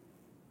it.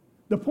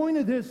 The point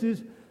of this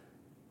is,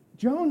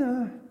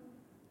 Jonah,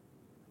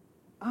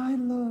 I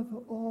love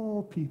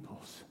all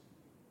peoples.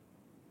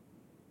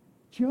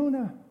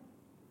 Jonah,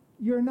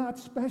 you're not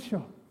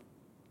special.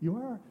 You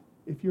are,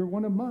 if you're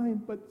one of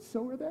mine, but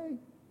so are they.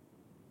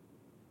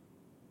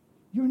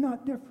 You're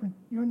not different.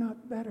 You're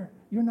not better.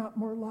 You're not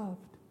more loved.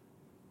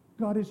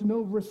 God is no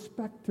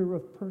respecter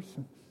of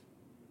persons.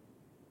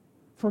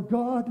 For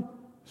God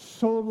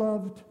so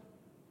loved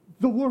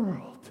the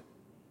world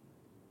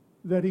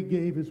that he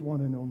gave his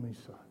one and only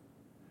Son.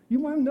 You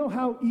want to know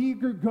how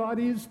eager God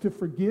is to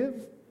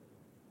forgive?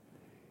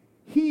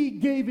 He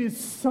gave his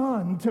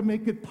Son to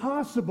make it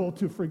possible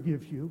to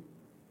forgive you.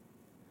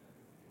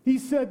 He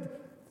said,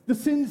 the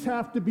sins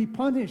have to be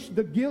punished.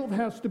 The guilt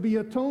has to be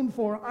atoned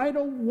for. I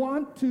don't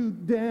want to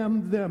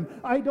damn them.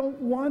 I don't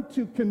want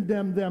to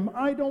condemn them.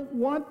 I don't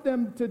want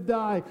them to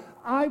die.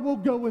 I will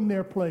go in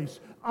their place.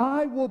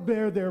 I will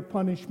bear their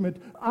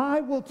punishment. I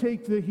will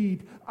take the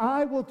heat.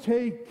 I will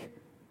take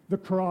the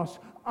cross.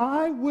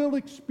 I will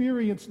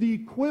experience the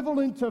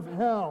equivalent of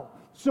hell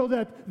so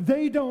that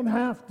they don't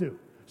have to.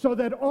 So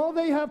that all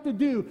they have to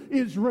do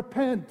is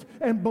repent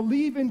and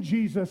believe in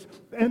Jesus,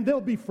 and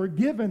they'll be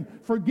forgiven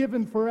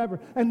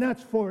forever. And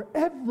that's for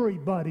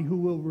everybody who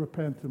will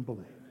repent and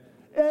believe.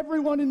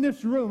 Everyone in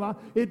this room,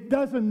 it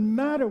doesn't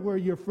matter where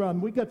you're from.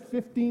 We got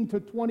 15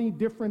 to 20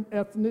 different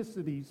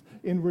ethnicities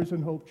in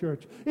Risen Hope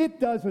Church. It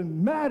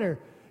doesn't matter.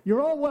 You're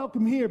all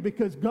welcome here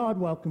because God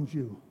welcomes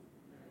you.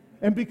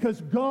 And because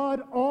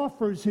God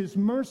offers his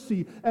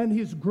mercy and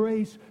his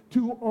grace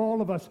to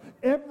all of us.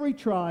 Every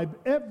tribe,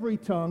 every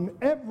tongue,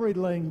 every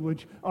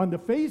language on the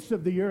face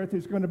of the earth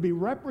is going to be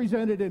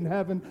represented in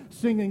heaven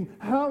singing,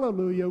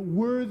 hallelujah,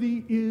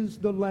 worthy is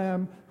the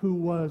Lamb who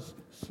was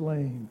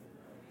slain.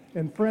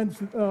 And friends,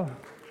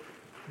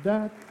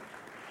 that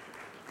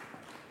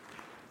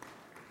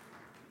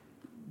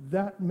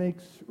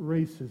makes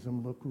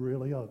racism look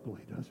really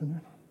ugly, doesn't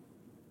it?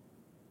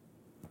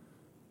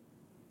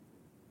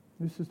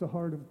 This is the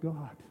heart of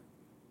God.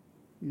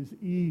 He is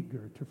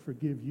eager to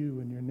forgive you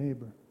and your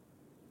neighbor.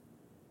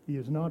 He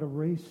is not a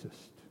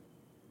racist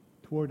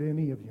toward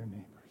any of your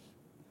neighbors.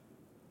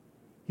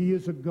 He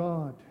is a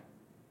God.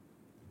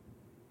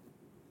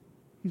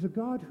 He's a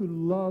God who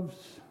loves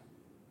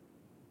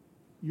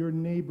your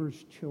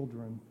neighbor's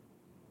children.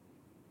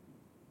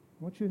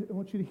 I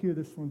want you to hear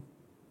this one.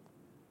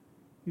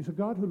 He's a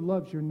God who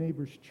loves your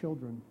neighbor's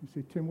children. You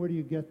say, Tim, where do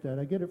you get that?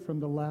 I get it from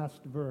the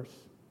last verse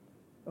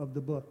of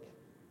the book.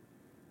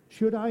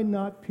 Should I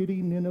not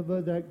pity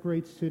Nineveh, that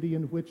great city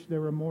in which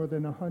there are more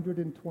than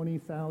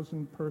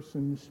 120,000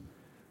 persons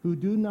who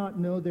do not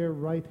know their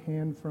right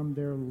hand from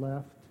their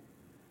left,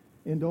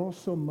 and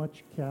also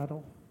much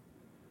cattle?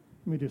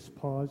 Let me just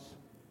pause.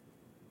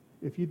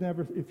 If you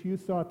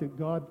thought that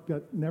God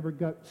never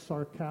got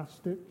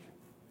sarcastic,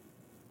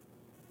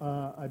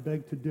 I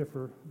beg to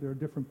differ. There are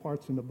different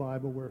parts in the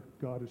Bible where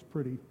God is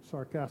pretty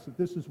sarcastic.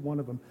 This is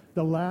one of them.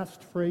 The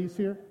last phrase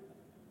here,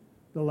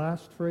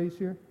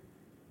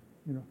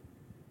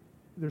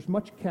 there's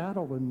much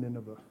cattle in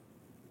Nineveh.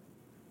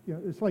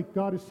 It's like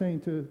God is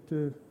saying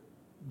to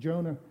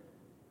Jonah,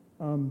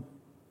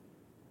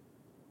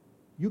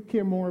 you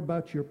care more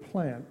about your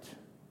plant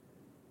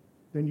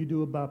than you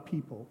do about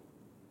people.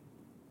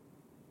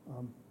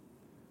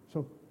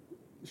 So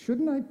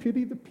shouldn't I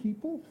pity the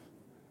people?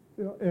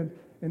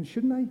 And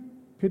shouldn't I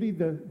pity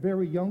the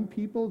very young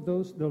people,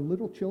 the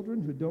little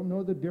children who don't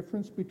know the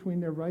difference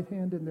between their right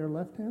hand and their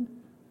left hand?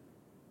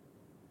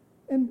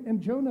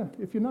 And Jonah,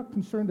 if you're not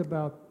concerned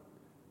about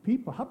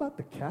people, how about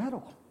the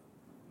cattle?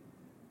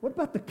 What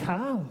about the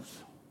cows?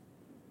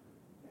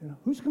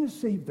 Who's going to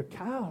save the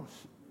cows?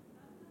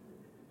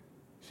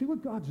 See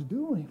what God's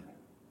doing?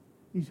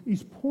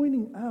 He's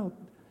pointing out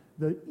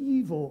the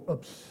evil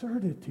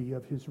absurdity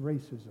of his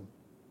racism,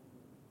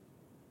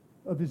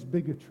 of his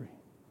bigotry,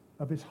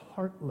 of his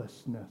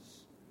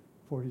heartlessness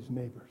for his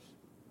neighbors.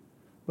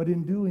 But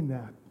in doing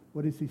that,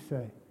 what does he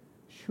say?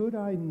 Should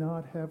I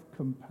not have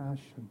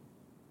compassion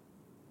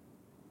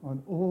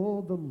on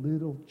all the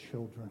little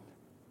children.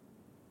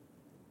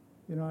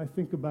 I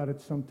think about it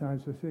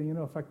sometimes. I say,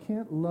 if I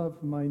can't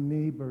love my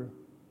neighbor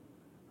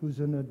who's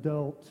an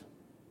adult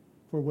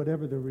for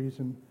whatever the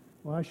reason,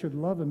 well, I should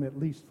love him at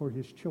least for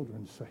his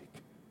children's sake.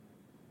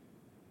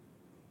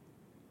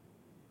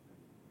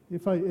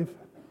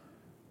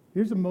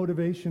 Here's a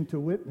motivation to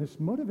witness.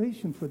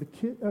 Motivation for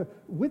the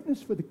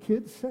witness for the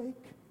kids'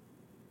 sake,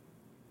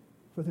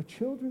 for the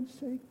children's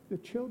sake, the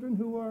children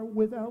who are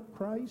without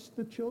Christ,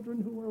 the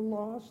children who are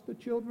lost, the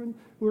children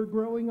who are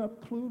growing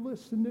up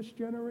clueless in this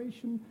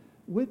generation.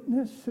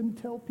 Witness and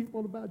tell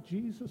people about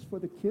Jesus for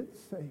the kids'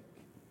 sake.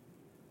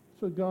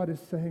 So God is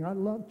saying, I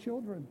love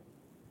children.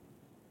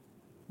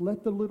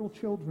 Let the little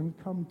children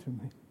come to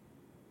me.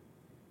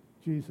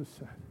 Jesus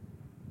said,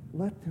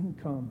 let them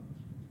come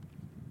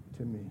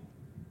to me.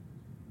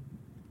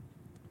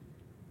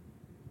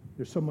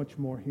 There's so much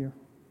more here.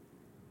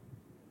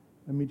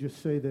 Let me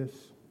just say this.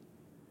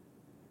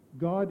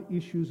 God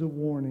issues a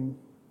warning,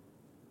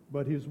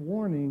 but his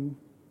warning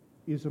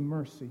is a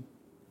mercy.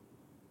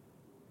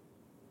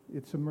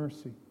 It's a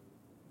mercy.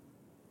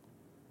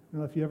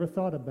 If you ever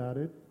thought about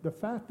it, the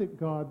fact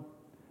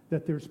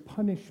that there's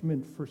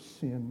punishment for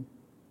sin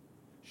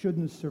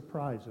shouldn't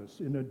surprise us.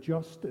 In a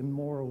just and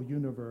moral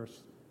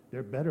universe,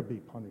 there better be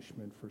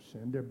punishment for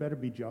sin. There better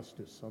be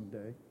justice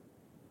someday,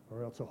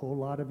 or else a whole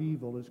lot of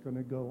evil is going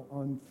to go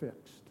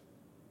unfixed.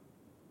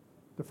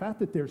 The fact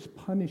that there's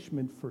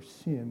punishment for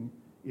sin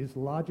is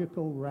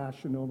logical,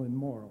 rational, and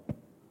moral.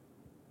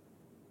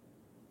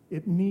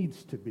 It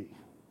needs to be.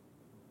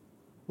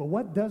 But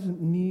what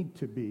doesn't need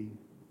to be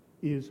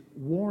is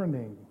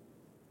warning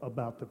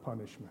about the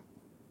punishment.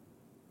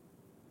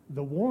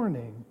 The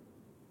warning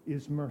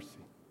is mercy.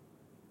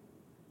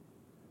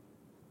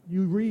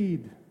 You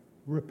read,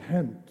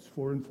 repent,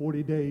 for in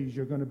 40 days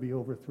you're going to be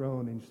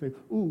overthrown. And you say,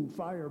 ooh,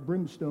 fire,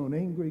 brimstone,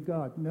 angry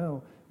God.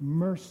 No,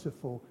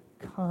 merciful,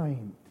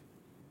 kind,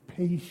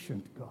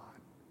 patient God.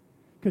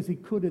 Because he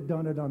could have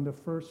done it on the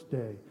first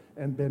day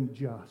and been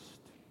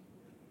just.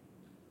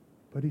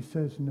 But he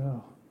says,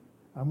 no,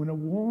 I'm going to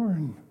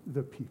warn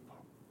the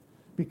people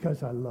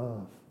because I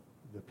love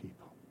the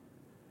people.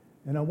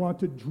 And I want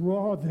to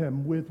draw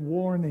them with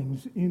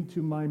warnings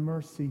into my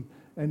mercy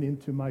and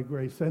into my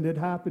grace. And it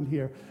happened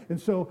here. And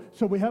so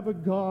we have a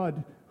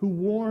God who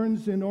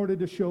warns in order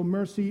to show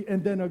mercy,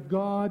 and then a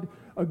God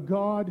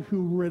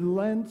who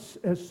relents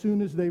as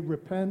soon as they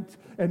repent.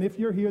 And if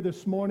you're here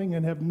this morning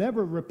and have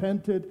never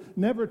repented,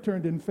 never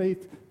turned in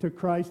faith to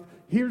Christ,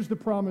 here's the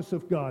promise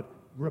of God.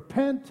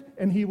 Repent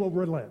and he will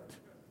relent.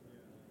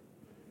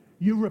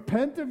 You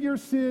repent of your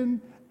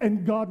sin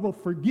and God will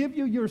forgive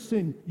you your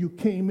sin. You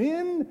came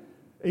in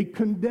a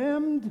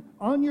condemned,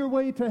 on your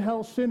way to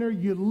hell sinner.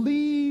 You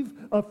leave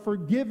a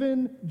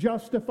forgiven,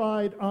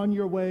 justified, on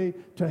your way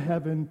to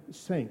heaven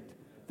saint.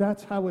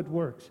 That's how it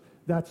works.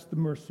 That's the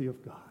mercy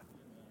of God.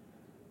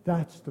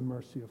 That's the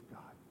mercy of God.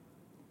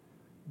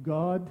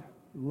 God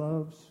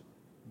loves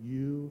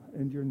you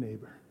and your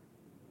neighbor.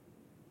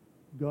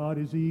 God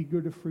is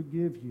eager to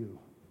forgive you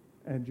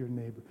and your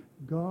neighbor.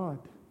 God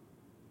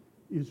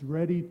is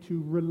ready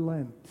to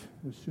relent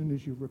as soon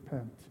as you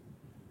repent.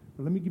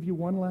 But let me give you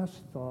one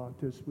last thought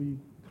as we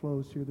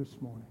close here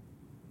this morning.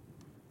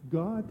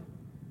 God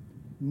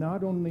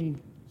not only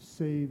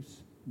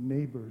saves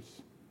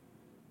neighbors,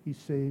 he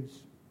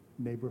saves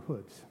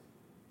neighborhoods.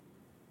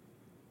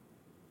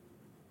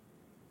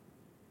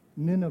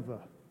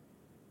 Nineveh,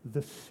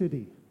 the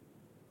city,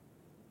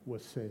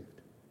 was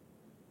saved.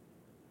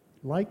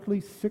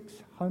 Likely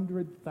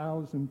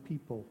 600,000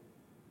 people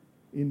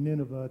in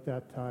Nineveh at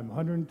that time.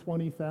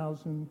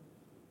 120,000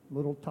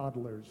 little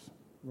toddlers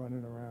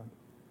running around.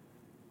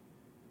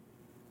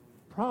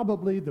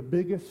 Probably the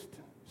biggest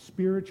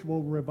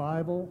spiritual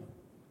revival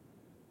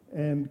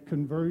and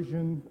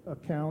conversion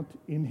account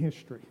in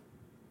history.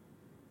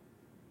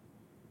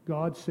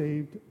 God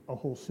saved a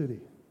whole city.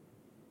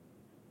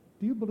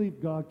 Do you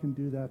believe God can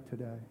do that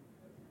today?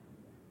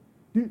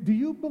 Do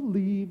you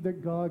believe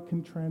that God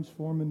can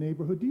transform a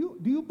neighborhood? Do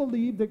you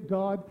believe that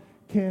God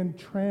can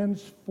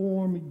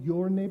transform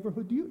your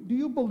neighborhood? Do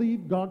you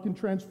believe God can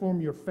transform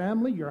your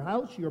family, your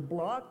house, your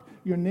block,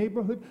 your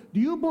neighborhood? Do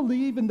you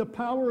believe in the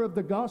power of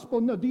the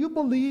gospel? No. Do you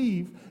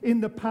believe in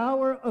the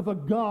power of a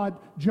God?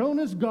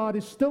 Jonah's God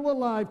is still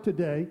alive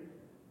today.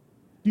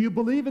 Do you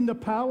believe in the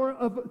power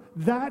of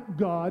that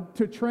God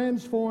to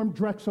transform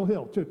Drexel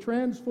Hill, to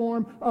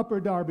transform Upper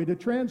Darby, to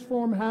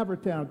transform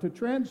Havertown, to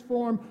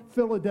transform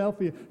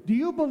Philadelphia? Do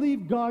you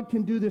believe God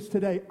can do this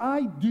today?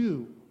 I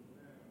do.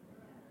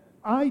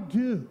 I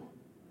do.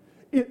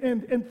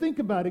 And think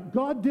about it.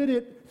 God did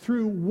it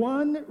through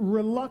one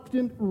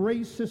reluctant,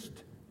 racist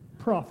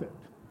prophet.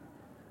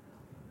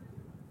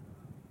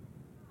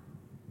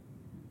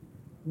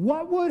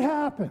 What would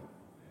happen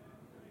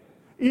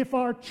if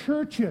our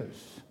churches,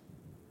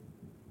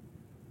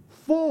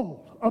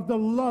 full of the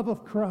love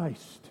of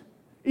Christ,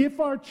 if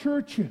our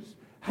churches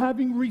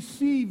having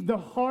received the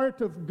heart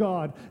of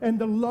God and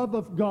the love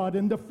of God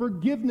and the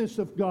forgiveness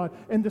of God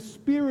and the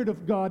Spirit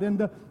of God and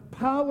the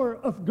power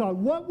of God.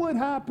 What would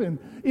happen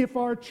if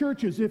our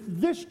churches, if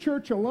this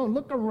church alone,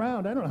 look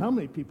around, I don't know how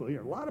many people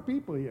here, a lot of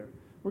people here.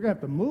 We're going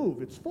to have to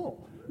move. It's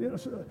full. You know,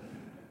 so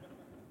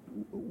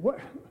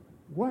what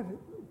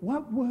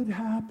would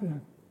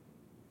happen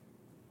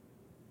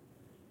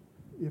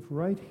if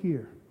right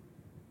here,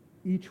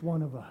 each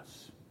one of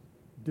us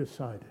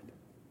decided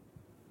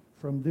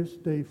from this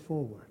day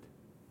forward,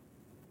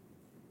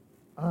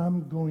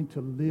 I'm going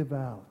to live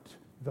out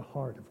the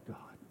heart of God.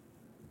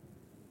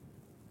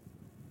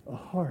 A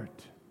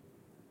heart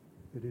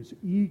that is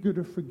eager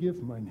to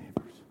forgive my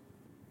neighbors.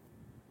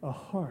 A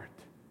heart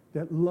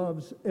that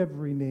loves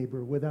every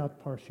neighbor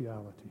without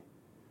partiality.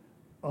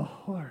 A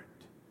heart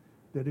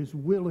that is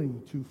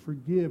willing to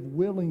forgive,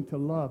 willing to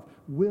love,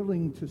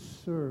 willing to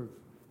serve,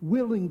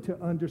 willing to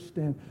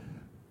understand.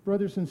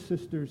 Brothers and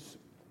sisters,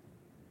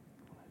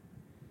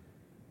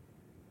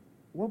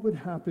 what would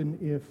happen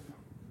if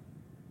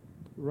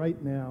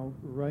right now,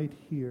 right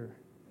here,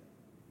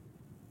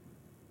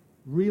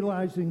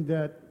 realizing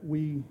that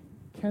we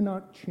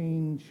cannot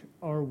change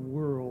our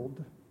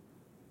world,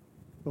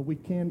 but we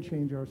can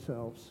change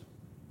ourselves,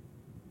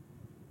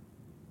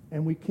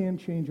 and we can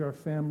change our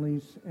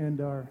families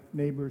and our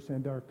neighbors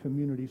and our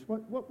communities.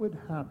 What would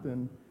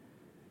happen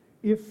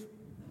if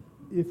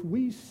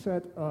we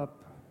set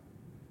up,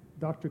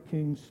 Dr.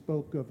 King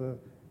spoke of a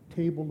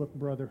table of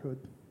brotherhood,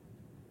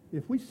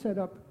 if we set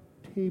up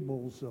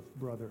tables of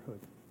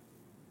brotherhood?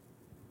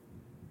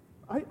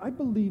 I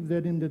believe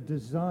that in the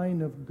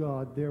design of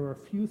God, there are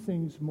few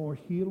things more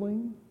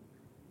healing,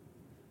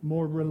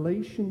 more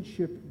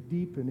relationship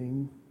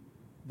deepening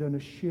than a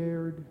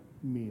shared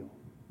meal.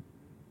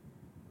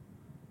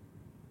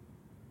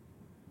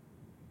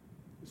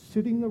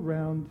 Sitting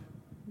around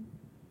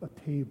a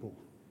table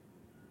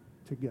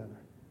together.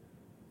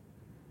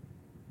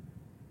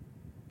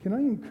 Can I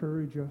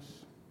encourage us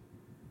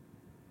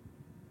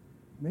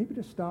maybe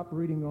to stop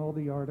reading all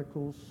the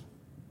articles,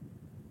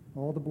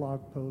 all the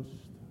blog posts,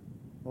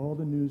 all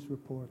the news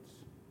reports,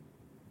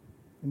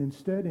 and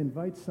instead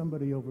invite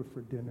somebody over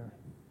for dinner?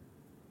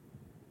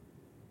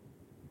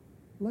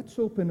 Let's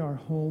open our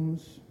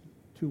homes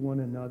to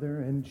one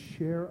another and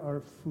share our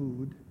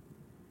food,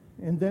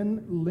 and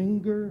then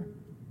linger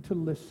to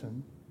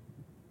listen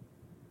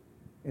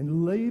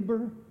and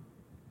labor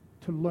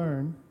to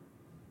learn,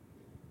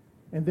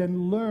 and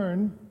then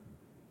learn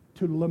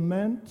to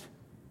lament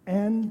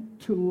and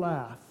to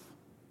laugh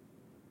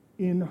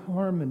in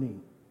harmony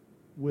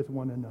with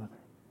one another.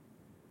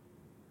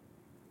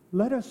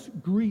 Let us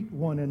greet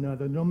one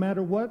another, no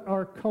matter what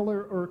our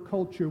color or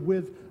culture,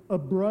 with a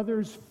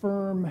brother's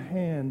firm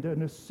hand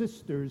and a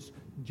sister's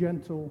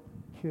gentle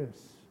kiss.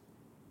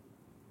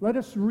 Let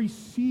us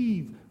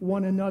receive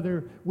one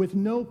another with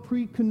no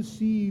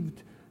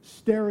preconceived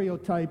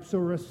stereotypes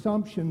or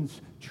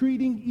assumptions,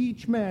 treating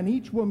each man,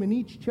 each woman,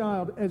 each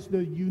child as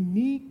the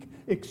unique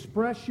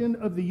expression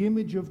of the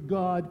image of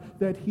God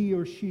that he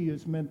or she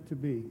is meant to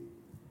be.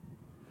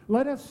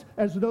 Let us,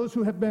 as those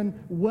who have been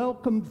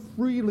welcomed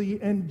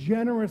freely and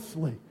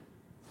generously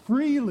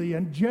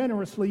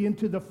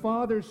into the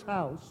Father's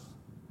house,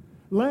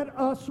 let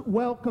us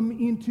welcome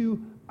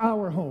into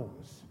our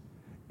homes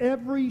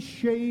every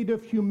shade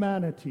of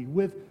humanity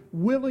with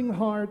willing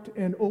heart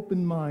and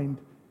open mind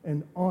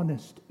and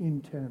honest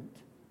intent.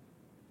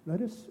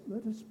 Let us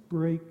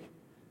break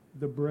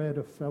the bread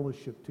of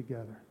fellowship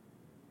together.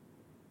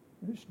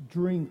 Let us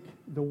drink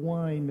the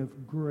wine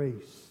of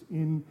grace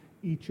in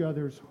each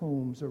other's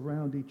homes,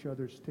 around each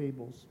other's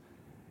tables.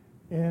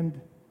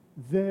 And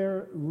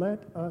there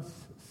let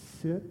us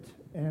sit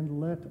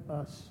and let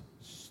us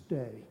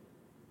stay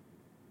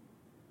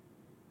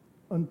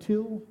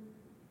until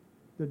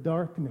the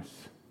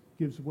darkness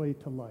gives way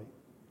to light,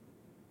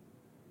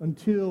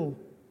 until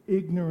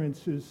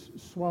ignorance is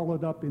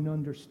swallowed up in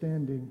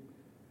understanding,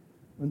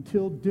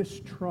 until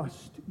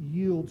distrust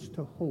yields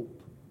to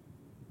hope,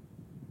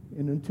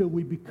 and until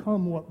we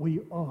become what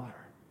we are,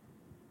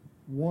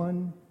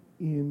 one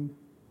in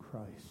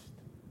Christ.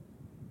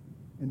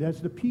 And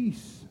as the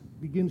peace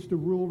begins to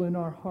rule in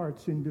our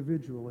hearts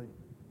individually,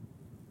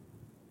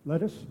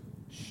 let us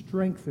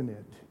strengthen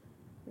it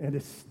and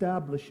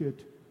establish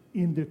it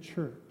in the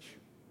church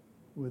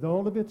with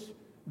all of its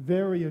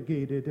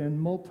variegated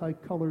and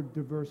multicolored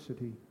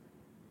diversity.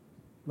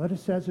 Let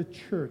us as a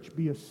church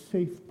be a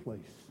safe place.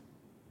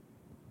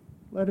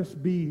 Let us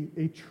be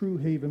a true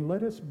haven.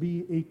 Let us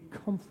be a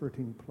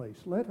comforting place.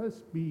 Let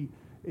us be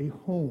a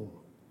home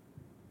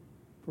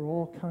for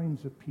all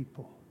kinds of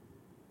people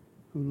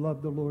who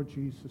love the Lord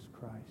Jesus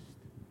Christ.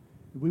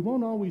 We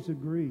won't always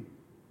agree.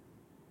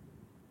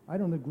 I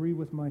don't agree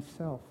with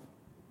myself.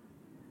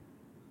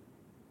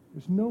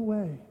 There's no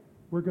way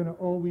we're going to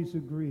always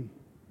agree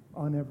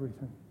on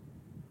everything.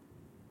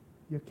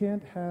 You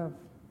can't have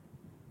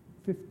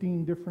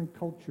 15 different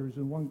cultures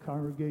in one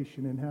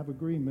congregation and have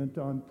agreement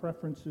on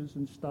preferences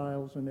and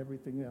styles and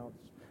everything else.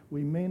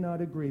 We may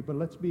not agree, but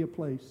let's be a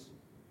place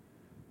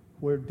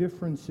where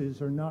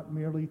differences are not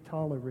merely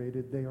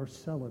tolerated, they are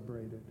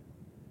celebrated.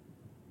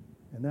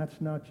 And that's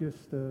not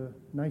just a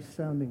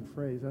nice-sounding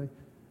phrase.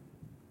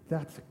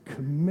 That's a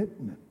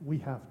commitment we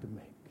have to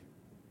make.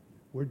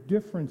 Where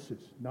differences,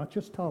 not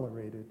just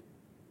tolerated,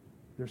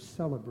 they're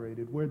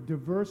celebrated. Where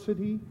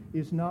diversity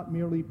is not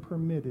merely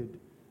permitted,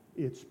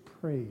 it's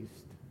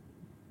praised.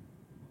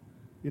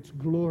 It's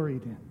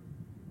gloried in.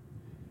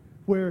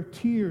 Where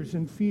tears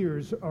and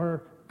fears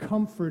are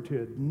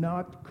comforted,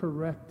 not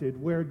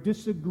corrected. Where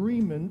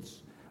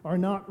disagreements are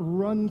not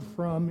run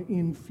from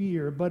in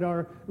fear, but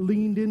are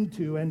leaned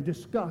into and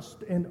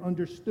discussed and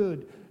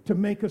understood to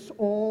make us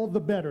all the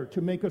better, to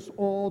make us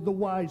all the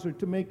wiser,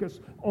 to make us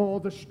all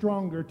the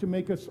stronger, to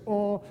make us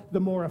all the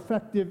more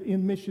effective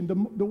in mission,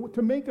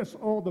 to make us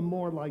all the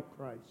more like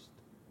Christ.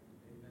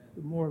 Amen.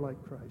 The more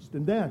like Christ.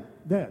 And then,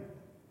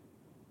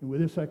 and with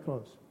this I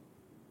close,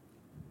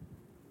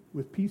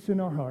 with peace in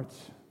our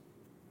hearts,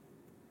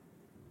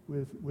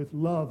 with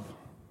love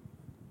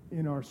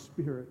in our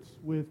spirits,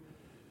 with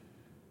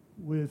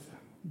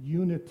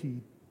unity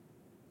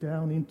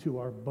down into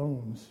our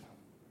bones,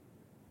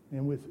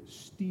 and with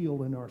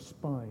steel in our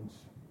spines.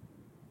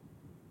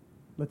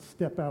 Let's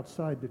step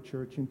outside the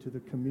church into the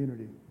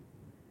community.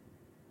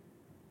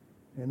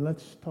 And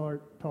let's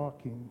start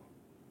talking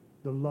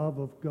the love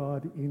of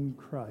God in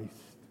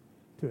Christ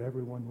to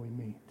everyone we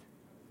meet.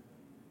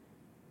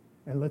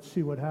 And let's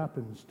see what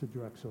happens to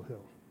Drexel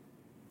Hill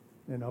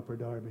and Upper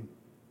Darby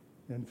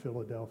and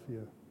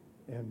Philadelphia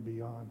and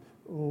beyond.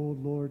 Oh,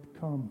 Lord,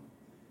 come.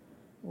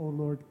 Oh,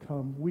 Lord,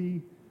 come.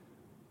 We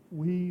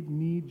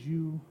need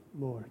you,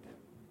 Lord.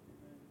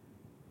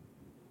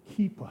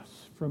 Keep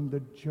us from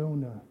the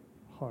Jonah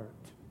heart.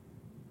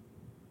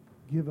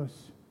 Give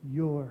us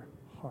your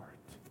heart,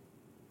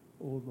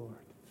 oh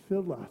Lord.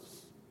 Fill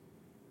us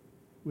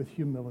with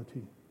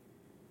humility,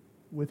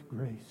 with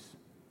grace,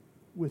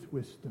 with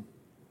wisdom,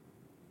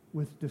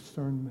 with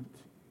discernment,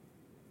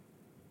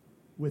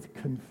 with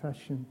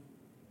confession,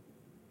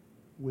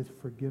 with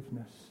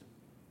forgiveness.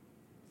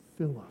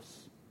 Fill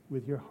us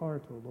with your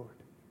heart, O Lord.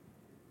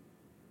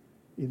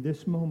 In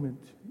this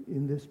moment,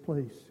 in this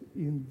place,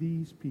 in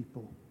these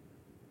people,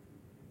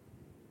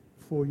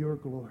 for your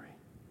glory.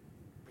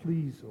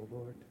 Please, O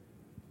Lord,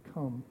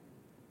 come.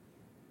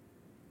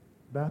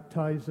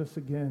 Baptize us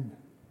again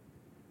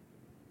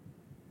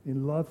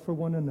in love for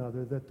one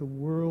another, that the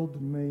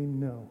world may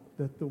know,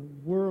 that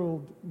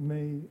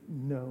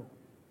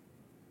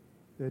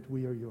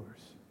we are yours.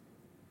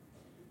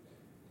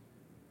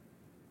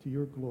 To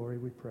your glory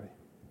we pray.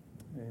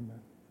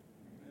 Amen.